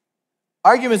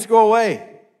 Arguments go away.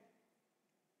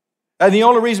 And the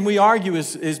only reason we argue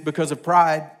is because of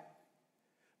pride.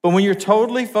 But when you're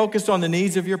totally focused on the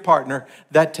needs of your partner,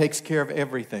 that takes care of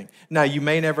everything. Now, you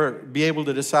may never be able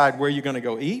to decide where you're going to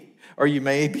go eat, or you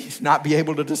may not be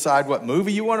able to decide what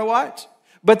movie you want to watch,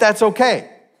 but that's okay.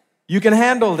 You can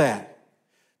handle that.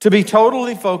 To be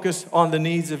totally focused on the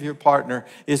needs of your partner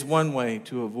is one way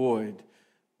to avoid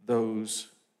those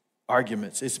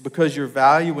arguments. It's because you're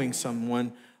valuing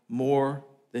someone more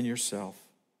than yourself.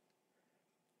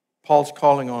 Paul's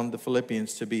calling on the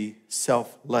Philippians to be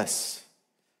selfless.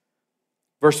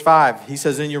 Verse 5, he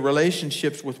says, in your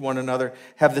relationships with one another,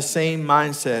 have the same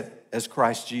mindset as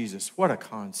Christ Jesus. What a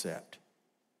concept.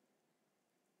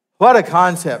 What a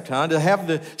concept, huh? To have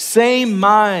the same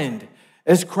mind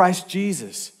as Christ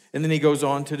Jesus. And then he goes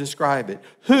on to describe it.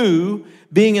 Who,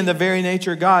 being in the very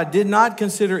nature of God, did not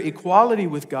consider equality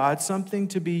with God something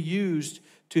to be used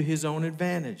to his own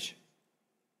advantage.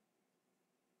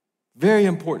 Very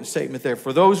important statement there.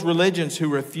 For those religions who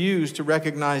refuse to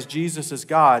recognize Jesus as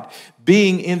God,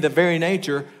 being in the very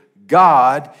nature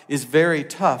God is very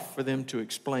tough for them to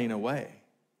explain away,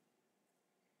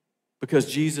 because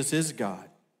Jesus is God.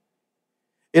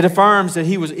 It affirms that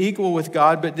he was equal with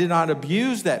God, but did not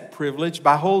abuse that privilege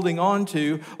by holding on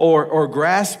to or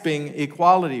grasping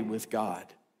equality with God.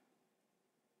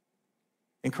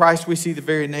 In Christ, we see the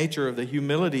very nature of the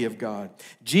humility of God.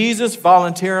 Jesus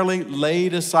voluntarily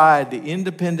laid aside the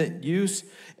independent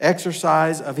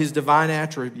exercise of his divine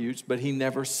attributes, but he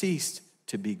never ceased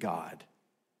to be God.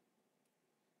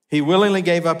 He willingly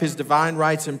gave up his divine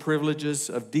rights and privileges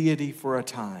of deity for a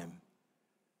time,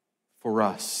 for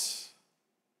us.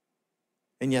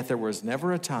 And yet there was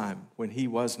never a time when he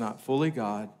was not fully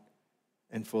God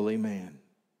and fully man.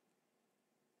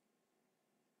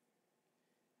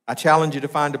 I challenge you to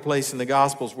find a place in the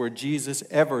Gospels where Jesus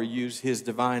ever used his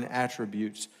divine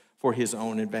attributes for his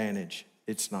own advantage.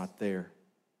 It's not there.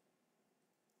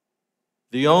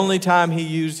 The only time he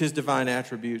used his divine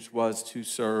attributes was to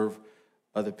serve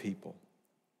other people.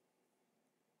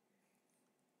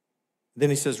 Then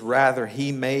he says, rather,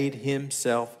 he made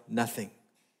himself nothing.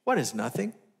 What is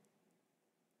nothing?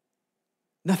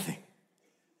 Nothing.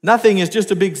 Nothing is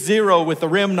just a big zero with the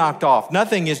rim knocked off.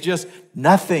 Nothing is just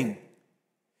nothing.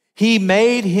 He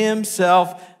made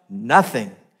himself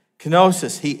nothing.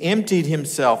 Kenosis, he emptied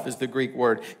himself is the Greek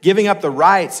word, giving up the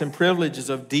rights and privileges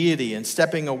of deity and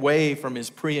stepping away from his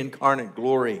pre-incarnate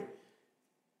glory.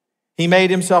 He made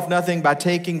himself nothing by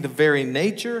taking the very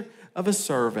nature of a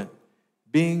servant,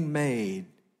 being made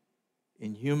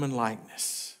in human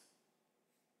likeness.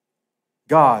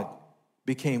 God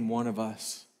became one of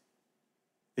us.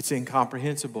 It's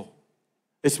incomprehensible.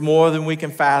 It's more than we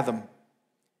can fathom.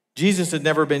 Jesus had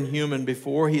never been human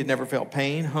before. He had never felt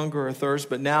pain, hunger, or thirst,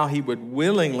 but now he would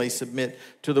willingly submit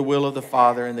to the will of the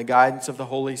Father and the guidance of the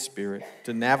Holy Spirit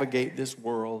to navigate this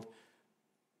world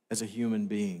as a human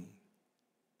being.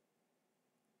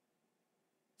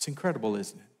 It's incredible,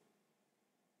 isn't it?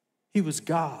 He was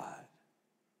God,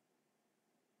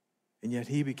 and yet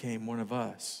he became one of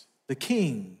us. The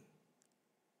king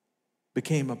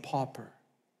became a pauper.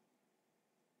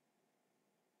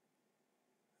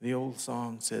 The old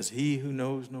song says, he who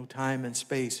knows no time and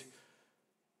space,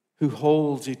 who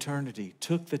holds eternity,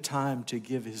 took the time to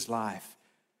give his life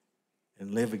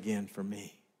and live again for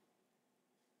me.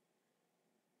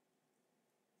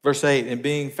 Verse 8, and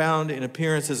being found in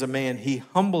appearance as a man, he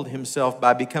humbled himself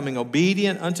by becoming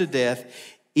obedient unto death,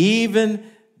 even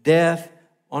death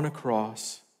on a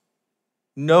cross.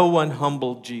 No one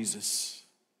humbled Jesus.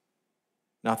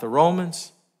 Not the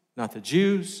Romans, not the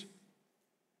Jews,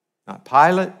 not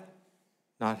Pilate,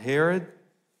 not Herod.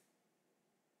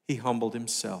 He humbled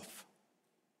himself.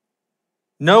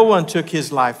 No one took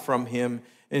his life from him.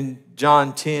 In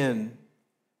John 10,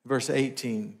 verse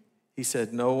 18, he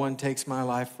said, no one takes my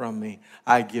life from me.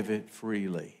 I give it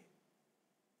freely.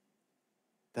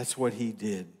 That's what he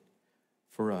did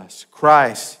for us.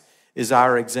 Christ is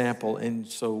our example, and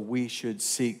so we should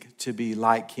seek to be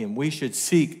like him. We should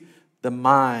seek the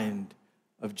mind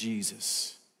of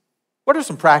Jesus. What are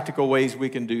some practical ways we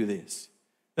can do this?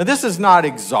 Now, this is not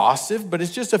exhaustive, but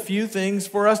it's just a few things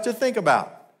for us to think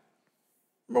about.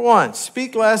 Number one,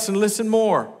 speak less and listen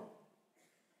more.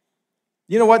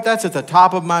 You know what? That's at the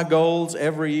top of my goals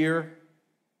every year.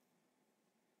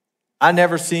 I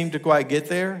never seem to quite get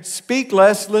there. Speak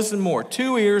less, listen more.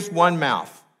 2 ears, 1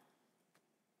 mouth.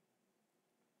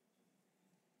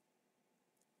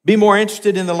 Be more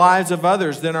interested in the lives of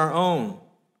others than our own.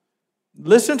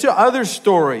 Listen to other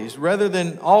stories rather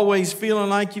than always feeling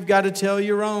like you've got to tell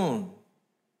your own.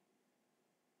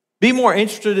 Be more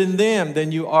interested in them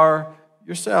than you are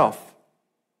yourself.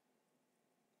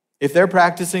 If they're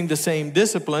practicing the same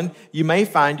discipline, you may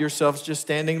find yourselves just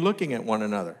standing looking at one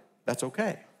another. That's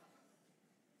okay.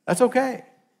 That's okay.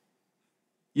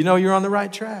 You know you're on the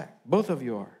right track. Both of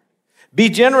you are. Be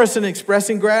generous in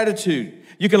expressing gratitude.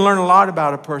 You can learn a lot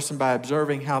about a person by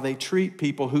observing how they treat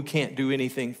people who can't do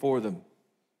anything for them.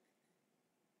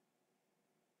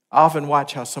 I often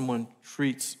watch how someone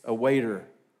treats a waiter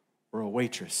or a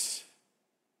waitress.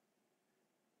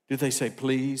 Do they say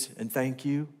please and thank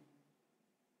you?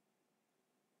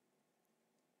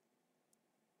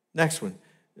 Next one.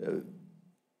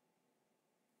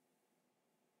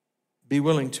 Be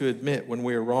willing to admit when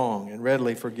we are wrong and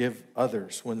readily forgive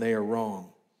others when they are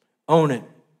wrong. Own it.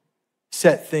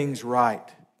 Set things right.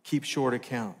 Keep short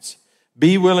accounts.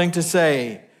 Be willing to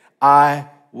say, I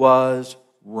was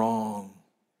wrong.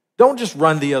 Don't just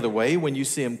run the other way when you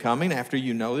see them coming after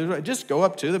you know. Just go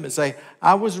up to them and say,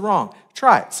 I was wrong.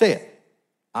 Try it. Say it.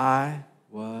 I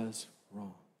was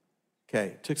wrong. Okay,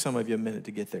 it took some of you a minute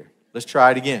to get there. Let's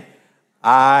try it again.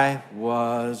 I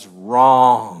was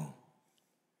wrong.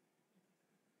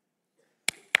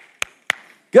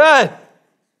 Good.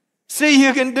 See,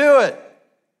 you can do it.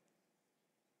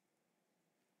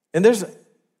 And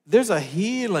there's a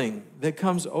healing that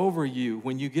comes over you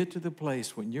when you get to the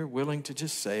place when you're willing to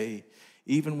just say,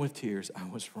 even with tears, I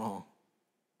was wrong.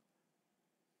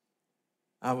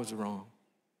 I was wrong.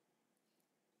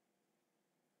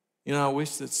 You know, I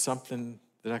wish that's something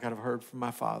that I could have heard from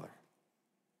my father.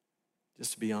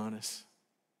 Just to be honest,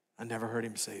 I never heard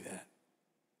him say that.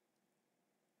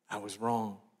 I was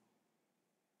wrong.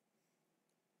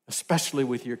 Especially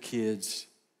with your kids.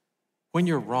 When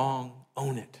you're wrong,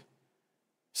 own it.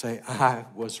 Say, I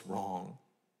was wrong.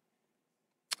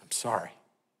 I'm sorry.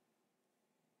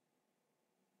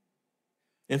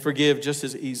 And forgive just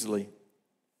as easily.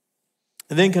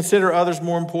 And then consider others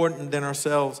more important than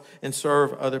ourselves and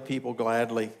serve other people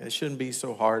gladly. It shouldn't be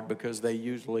so hard because they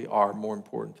usually are more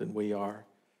important than we are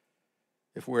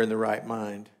if we're in the right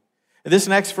mind. And this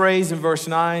next phrase in verse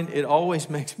 9, it always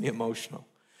makes me emotional.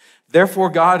 Therefore,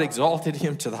 God exalted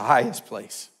him to the highest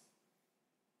place.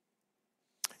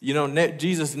 You know,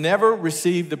 Jesus never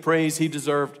received the praise he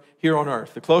deserved here on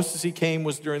earth. The closest he came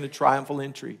was during the triumphal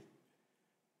entry.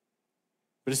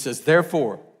 But it says,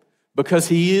 therefore, because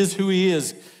he is who he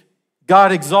is,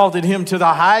 God exalted him to the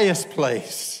highest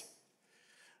place.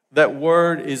 That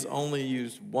word is only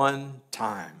used one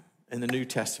time in the New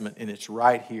Testament, and it's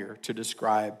right here to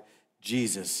describe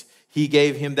Jesus. He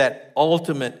gave him that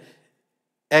ultimate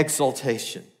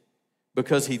exaltation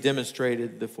because he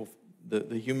demonstrated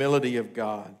the humility of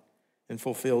God and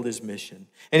fulfilled his mission.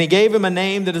 And he gave him a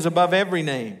name that is above every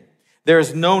name. There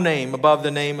is no name above the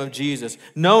name of Jesus.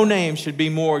 No name should be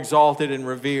more exalted and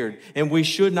revered. And we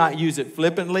should not use it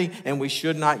flippantly, and we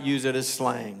should not use it as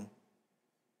slang.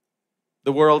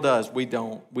 The world does. We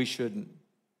don't. We shouldn't.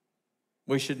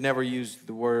 We should never use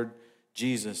the word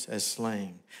Jesus as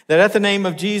slang. That at the name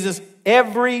of Jesus,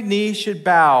 every knee should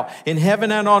bow in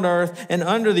heaven and on earth and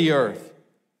under the earth.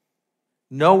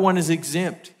 No one is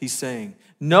exempt, he's saying.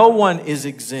 No one is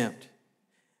exempt.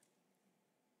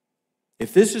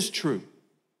 If this is true,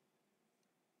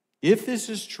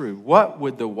 what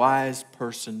would the wise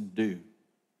person do?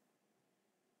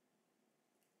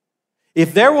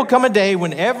 If there will come a day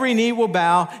when every knee will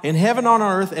bow in heaven, on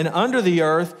earth, and under the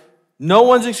earth, no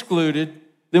one's excluded,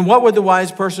 then what would the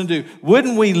wise person do?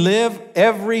 Wouldn't we live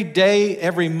every day,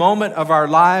 every moment of our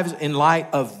lives in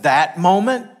light of that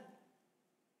moment?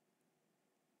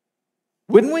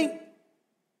 Wouldn't we?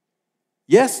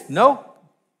 Yes? No?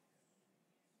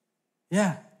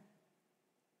 Yeah.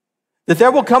 That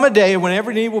there will come a day when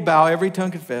every knee will bow, every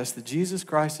tongue confess that Jesus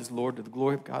Christ is Lord to the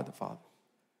glory of God the Father.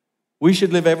 We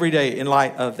should live every day in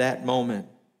light of that moment.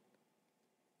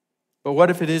 But what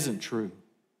if it isn't true?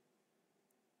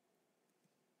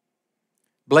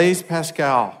 Blaise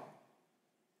Pascal,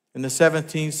 in the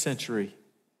 17th century,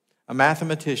 a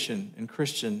mathematician and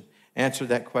Christian, answered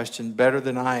that question better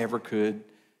than I ever could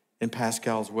in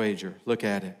Pascal's wager. Look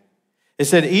at it. It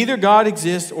said, either God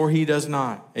exists or he does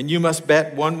not, and you must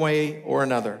bet one way or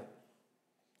another.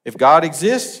 If God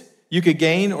exists, you could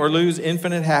gain or lose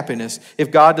infinite happiness.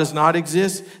 If God does not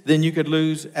exist, then you could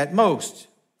lose, at most,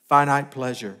 finite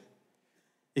pleasure.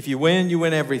 If you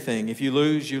win everything. If you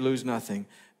lose nothing.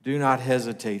 Do not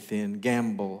hesitate then.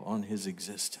 Gamble on his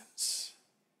existence.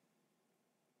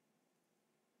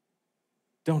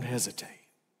 Don't hesitate.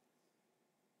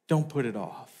 Don't put it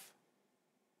off.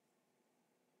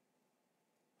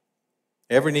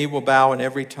 Every knee will bow and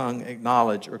every tongue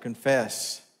acknowledge or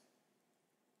confess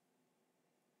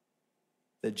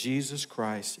that Jesus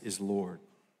Christ is Lord,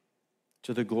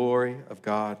 to the glory of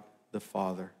God the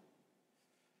Father.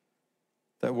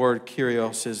 That word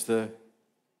Kyrios is the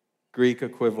Greek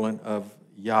equivalent of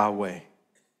Yahweh.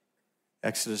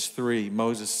 Exodus 3,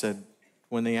 Moses said,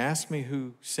 when they ask me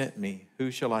who sent me,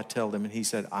 who shall I tell them? And he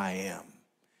said, I am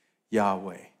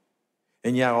Yahweh.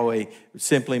 And Yahweh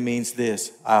simply means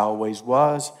this: I always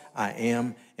was, I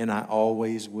am, and I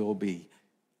always will be.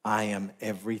 I am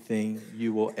everything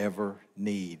you will ever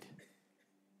need.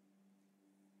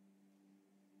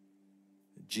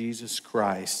 Jesus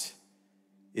Christ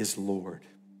is Lord.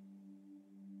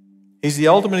 He's the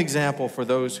ultimate example for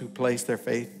those who place their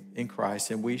faith in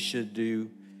Christ, and we should do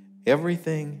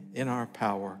everything in our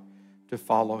power to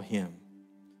follow him,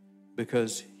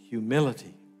 because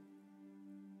humility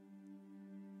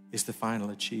is the final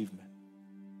achievement.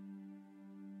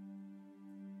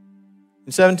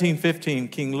 In 1715,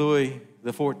 King Louis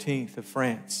XIV of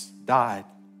France died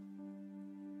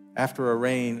after a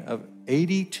reign of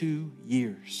 82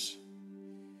 years.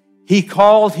 He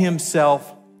called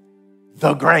himself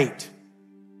the Great.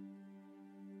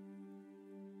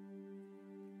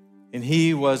 And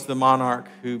he was the monarch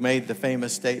who made the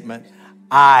famous statement,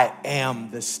 I am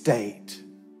the state.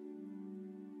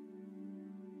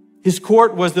 His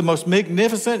court was the most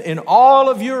magnificent in all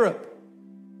of Europe.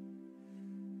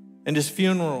 And his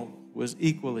funeral was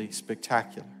equally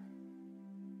spectacular.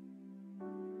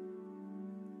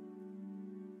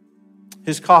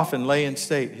 His coffin lay in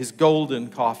state. His golden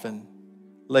coffin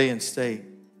lay in state.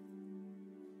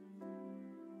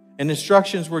 And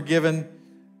instructions were given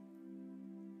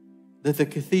that the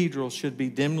cathedral should be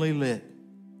dimly lit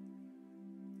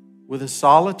with a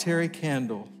solitary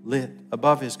candle lit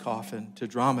above his coffin to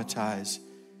dramatize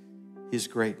his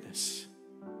greatness.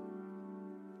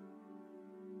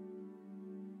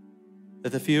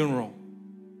 At the funeral,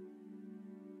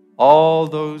 all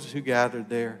those who gathered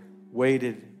there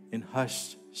waited in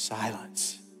hushed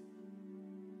silence.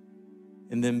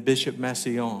 And then Bishop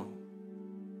Massillon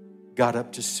got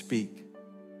up to speak.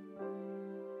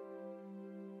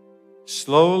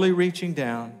 Slowly reaching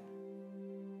down,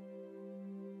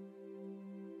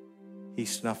 he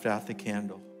snuffed out the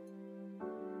candle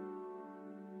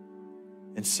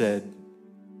and said,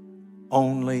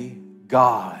 "Only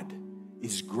God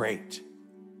is great.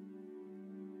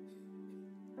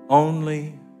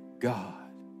 Only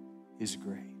God is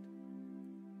great."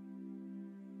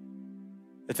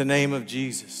 At the name of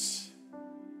Jesus,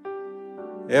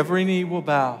 every knee will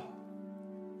bow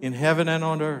in heaven and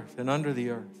on earth and under the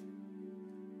earth,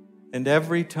 and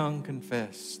every tongue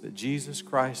confess that Jesus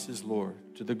Christ is Lord,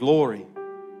 to the glory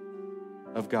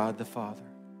of God the Father.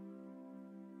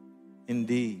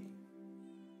 Indeed,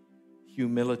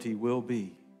 humility will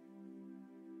be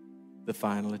the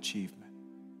final achievement.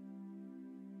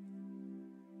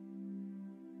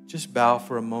 Just bow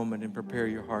for a moment and prepare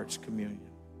your heart's communion,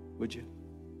 would you?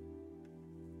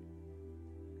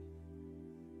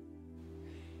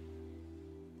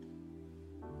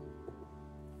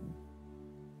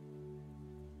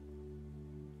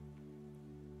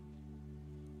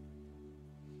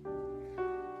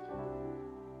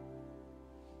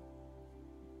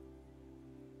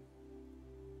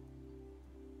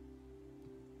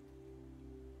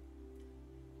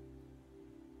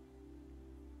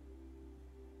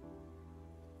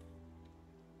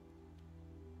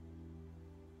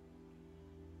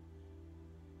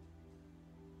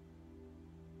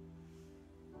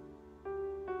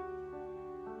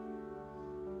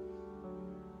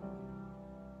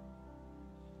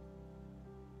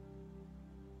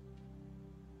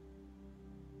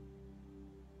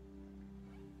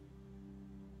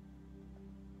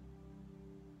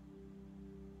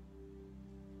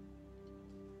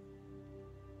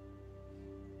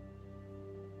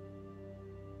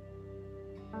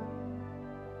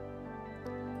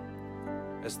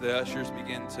 As the ushers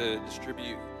begin to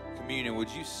distribute communion, would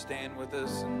you stand with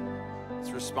us and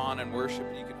let's respond in worship,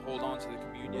 and you can hold on to the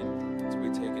communion as we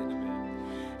take it in a bit.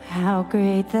 How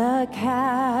great the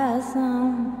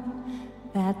chasm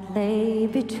that lay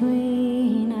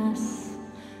between us,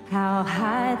 how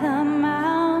high the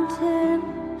mountain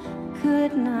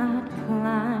could not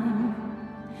climb.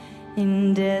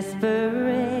 In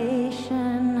desperation,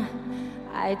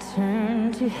 I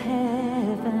turned to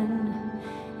heaven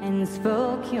and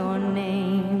spoke your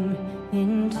name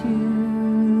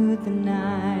into the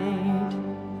night.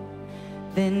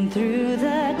 Then through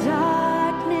the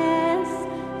darkness,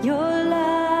 your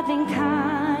loving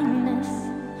kindness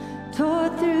tore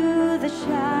through the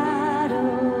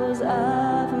shadows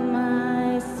of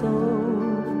my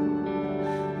soul.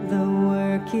 The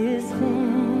work is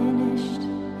finished,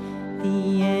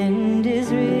 the end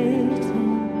is written.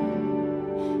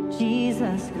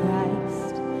 Jesus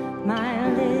Christ, my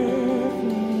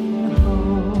living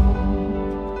hope.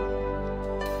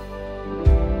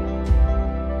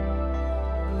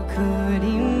 Who could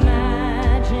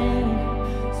imagine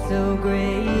so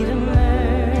great a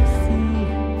mercy?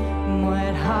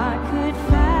 What heart could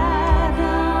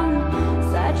fathom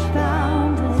such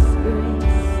boundless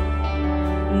grace?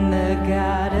 The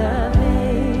God of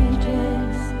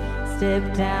ages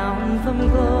stepped down from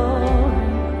glory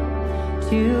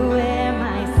to wear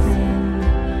my sin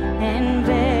and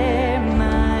bear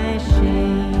my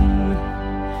shame.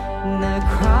 The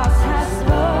cross has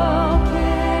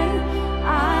spoken,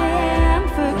 I am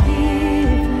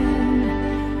forgiven.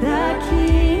 The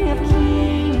King of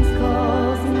Kings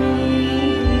calls me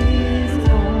his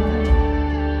own.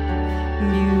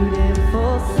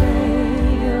 Beautiful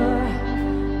Savior,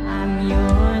 I'm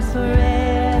yours forever.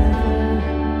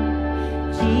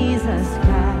 Jesus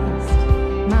Christ,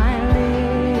 my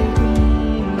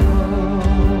living hope.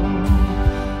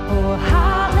 Oh,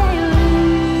 hallelujah,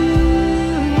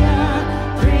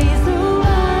 praise the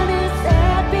one who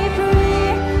set me free.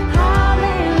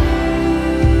 Hallelujah,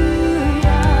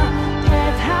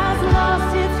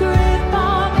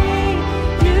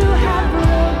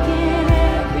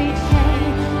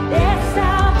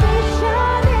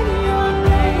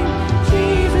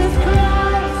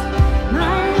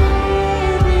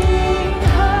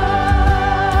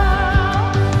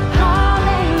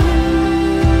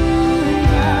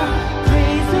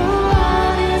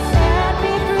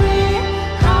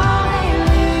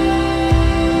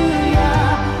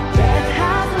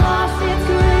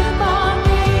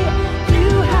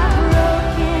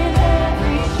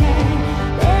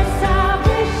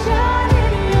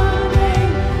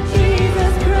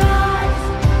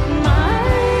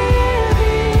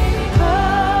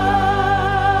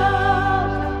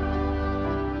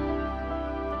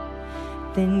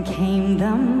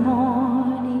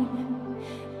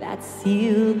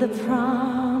 the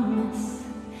promise,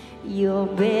 your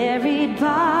buried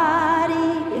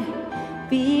body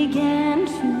began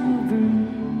to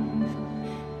breathe.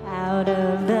 Out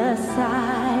of the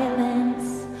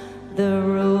silence, the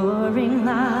roaring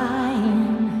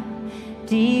lion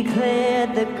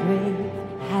declared the grave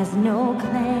has no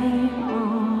claim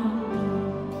on me.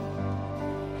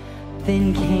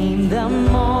 Then came the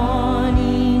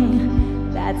morning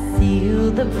that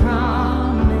sealed the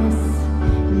promise.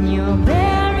 Your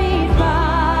buried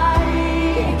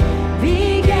body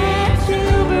began to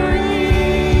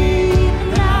breathe.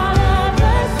 Out of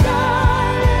the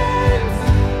silence,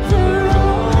 the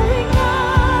roaring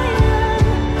lion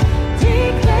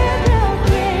declared the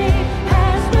grave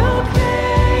has no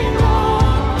claim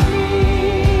on me.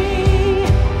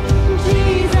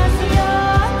 Jesus,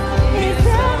 yours is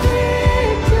the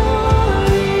victory.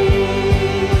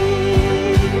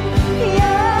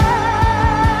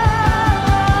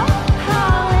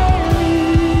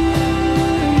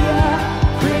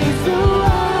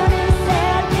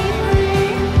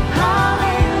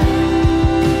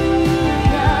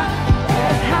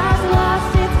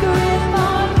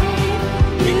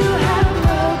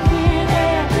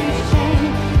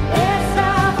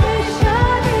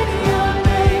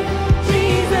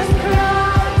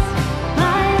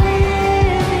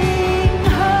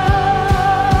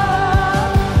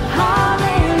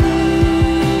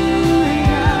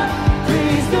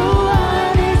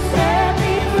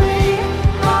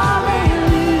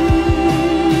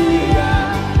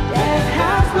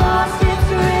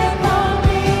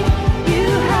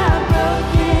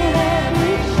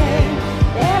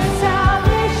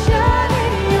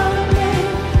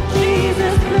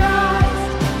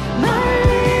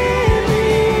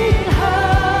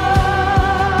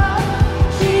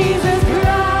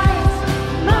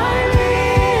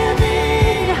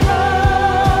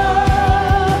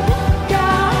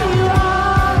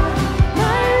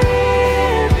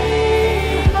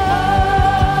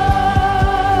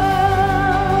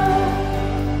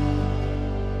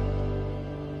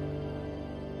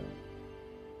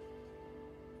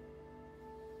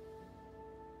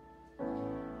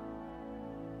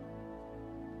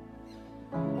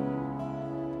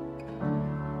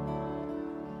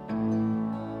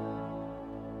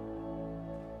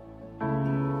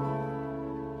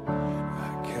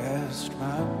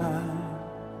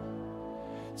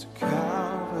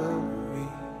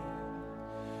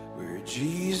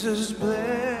 Jesus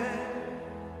bled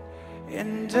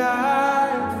and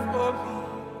died for me.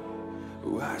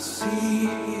 Oh, I see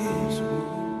his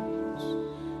wounds,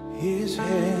 his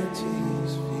hands,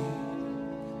 his feet,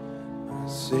 my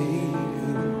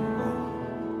Savior on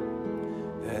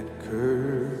that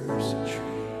cursed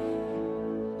tree.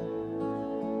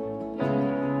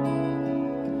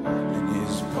 And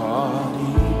his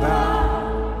body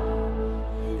bowed,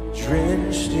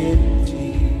 drenched in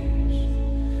tears,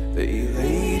 they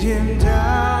laid him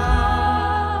down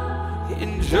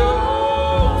in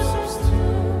Joseph's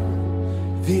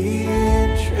tomb, the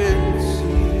entrance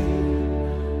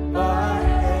sealed by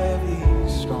heavy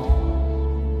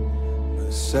stone.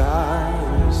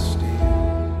 Messiah still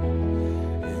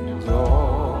and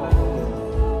all alone.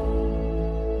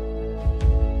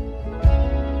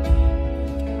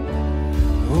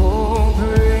 Oh,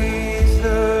 praise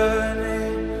the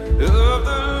name of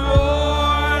the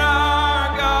Lord our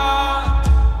God.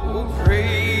 Oh, praise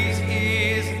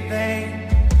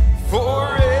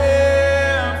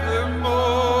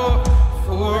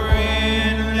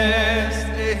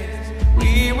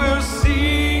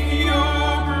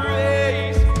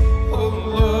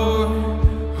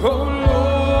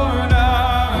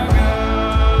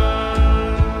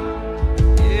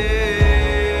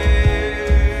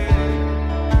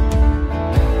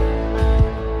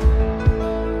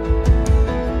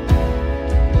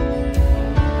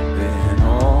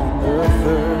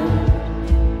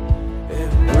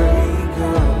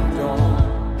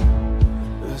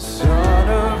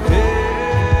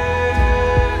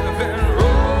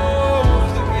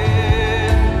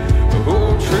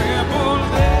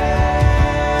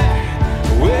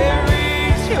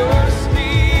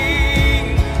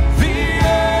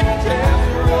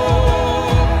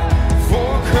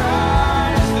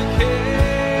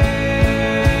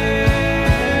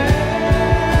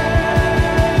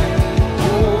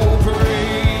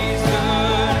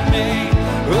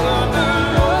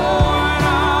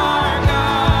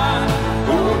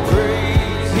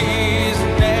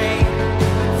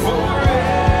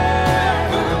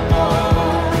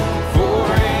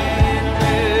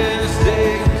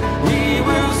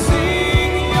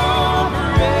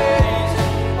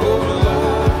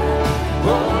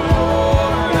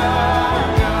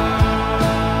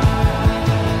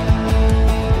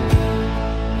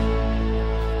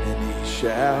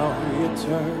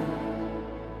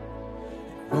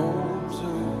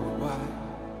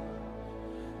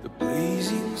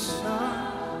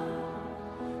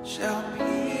shall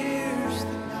pierce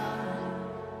the night,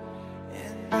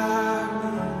 and I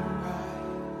will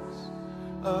rise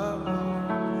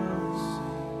among the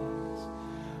saints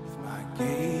with my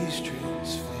gaze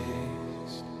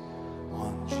transfixed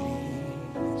on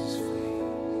Jesus'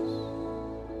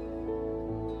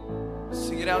 face.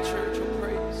 Sing it out, church. Oh,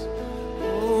 praise.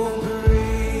 Oh,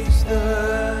 praise the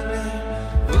name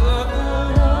of the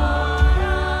Lord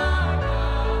our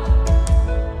God.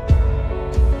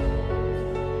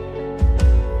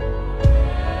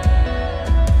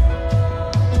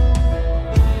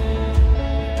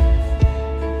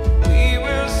 We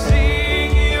will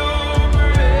sing your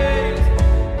praise,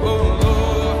 oh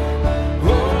Lord,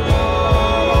 oh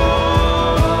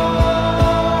Lord.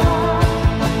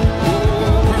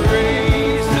 Oh,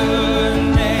 praise the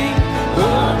name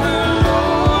of the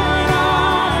Lord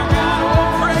our God. Oh,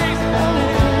 praise the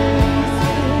name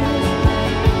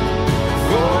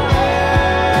forevermore,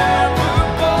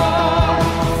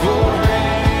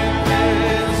 forever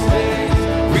stays.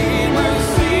 We will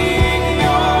sing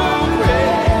your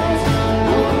praise,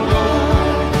 oh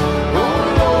Lord, oh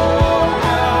Lord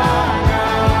our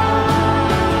God.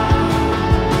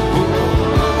 Oh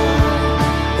Lord,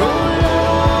 oh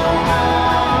Lord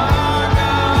our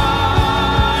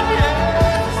God.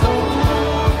 Yes, oh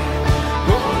Lord,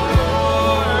 oh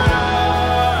Lord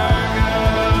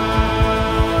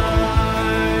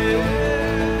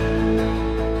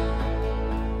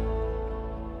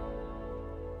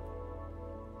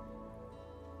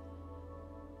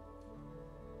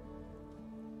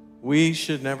We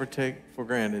should never take for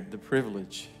granted the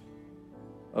privilege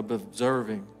of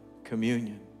observing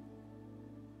communion,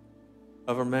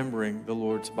 of remembering the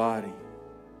Lord's body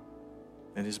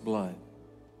and his blood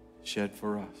shed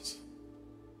for us.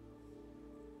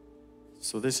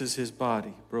 So this is his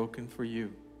body broken for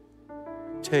you.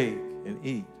 Take and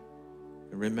eat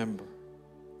and remember.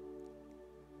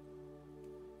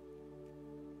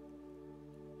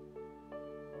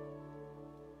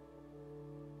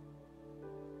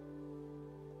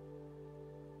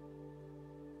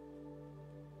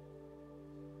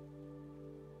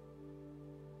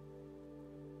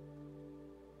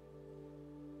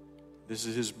 This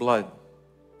is his blood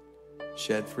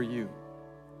shed for you.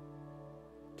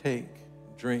 Take,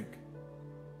 drink,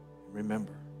 and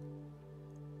remember.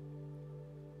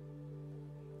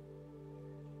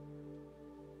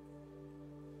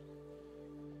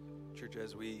 Church,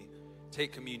 as we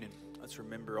take communion, let's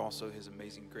remember also his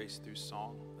amazing grace through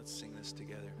song. Let's sing this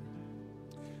together.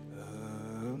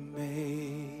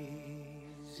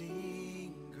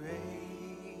 Amazing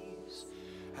grace,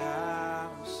 how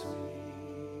sweet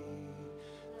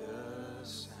the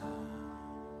sound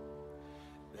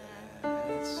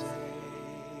that saved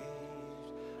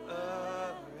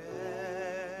a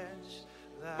wretch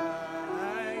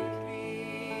like me.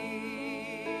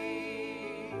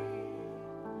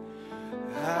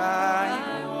 I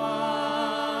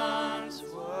once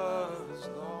was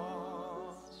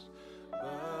lost,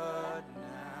 but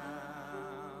now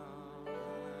I'm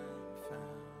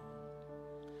found.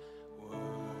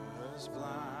 Was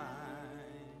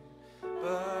blind,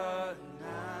 but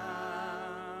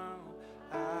now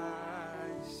I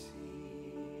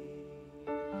see.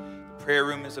 Prayer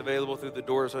room is available through the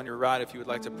doors on your right if you would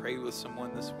like to pray with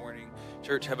someone this morning.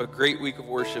 Church, have a great week of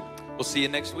worship. We'll see you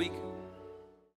next week.